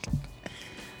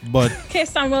 But Okay,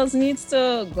 Samuels needs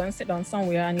to go and sit down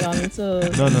somewhere and y'all need to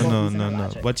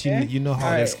no. But you know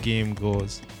how this game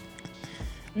goes.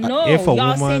 No, if a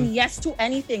y'all woman saying yes to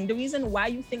anything. The reason why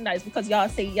you think that is because y'all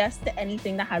say yes to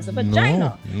anything that has a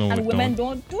vagina. No, and women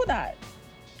don't do that.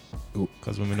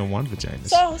 Because women don't want vaginas.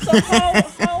 So how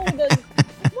does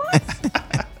what?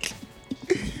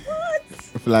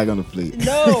 Flag on the plate.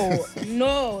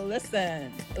 No,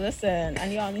 listen,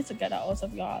 and y'all need to get that out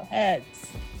of y'all heads.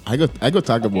 I go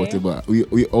talk about it, but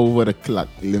we over the clock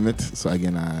limit, so I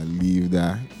gonna leave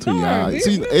that to y'all. So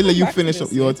you finish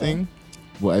up your thing,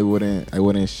 but I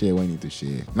wouldn't share what I need to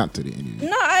share. Not today anyway.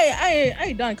 No,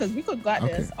 I done because we could got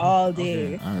this all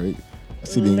day. Okay. All right.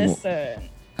 Listen.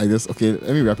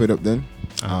 Let me wrap it up then.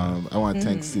 I want to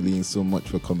thank Celine so much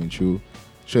for coming through.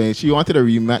 She wanted a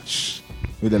rematch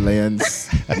with the Lions.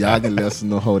 Y'all can let us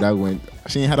know how that went.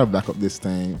 She ain't had a backup this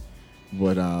time,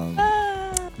 but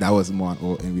that was more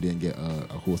and we didn't get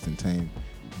a host in time.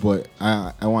 But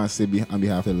I want to say on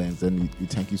behalf of the Lions, then we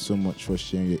thank you so much for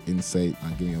sharing your insight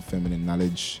and giving your feminine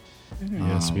knowledge.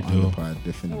 Yes, we on do. the pod.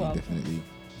 Definitely.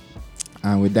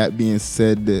 And with that being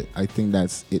said, I think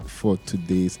that's it for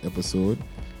today's episode.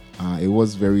 It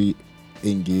was very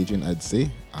engaging, I'd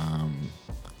say.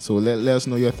 So let us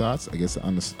know your thoughts, I guess,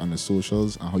 on the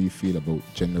socials and how you feel about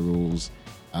gender roles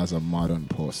as a modern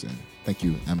person. Thank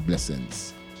you and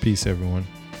blessings. Peace, everyone.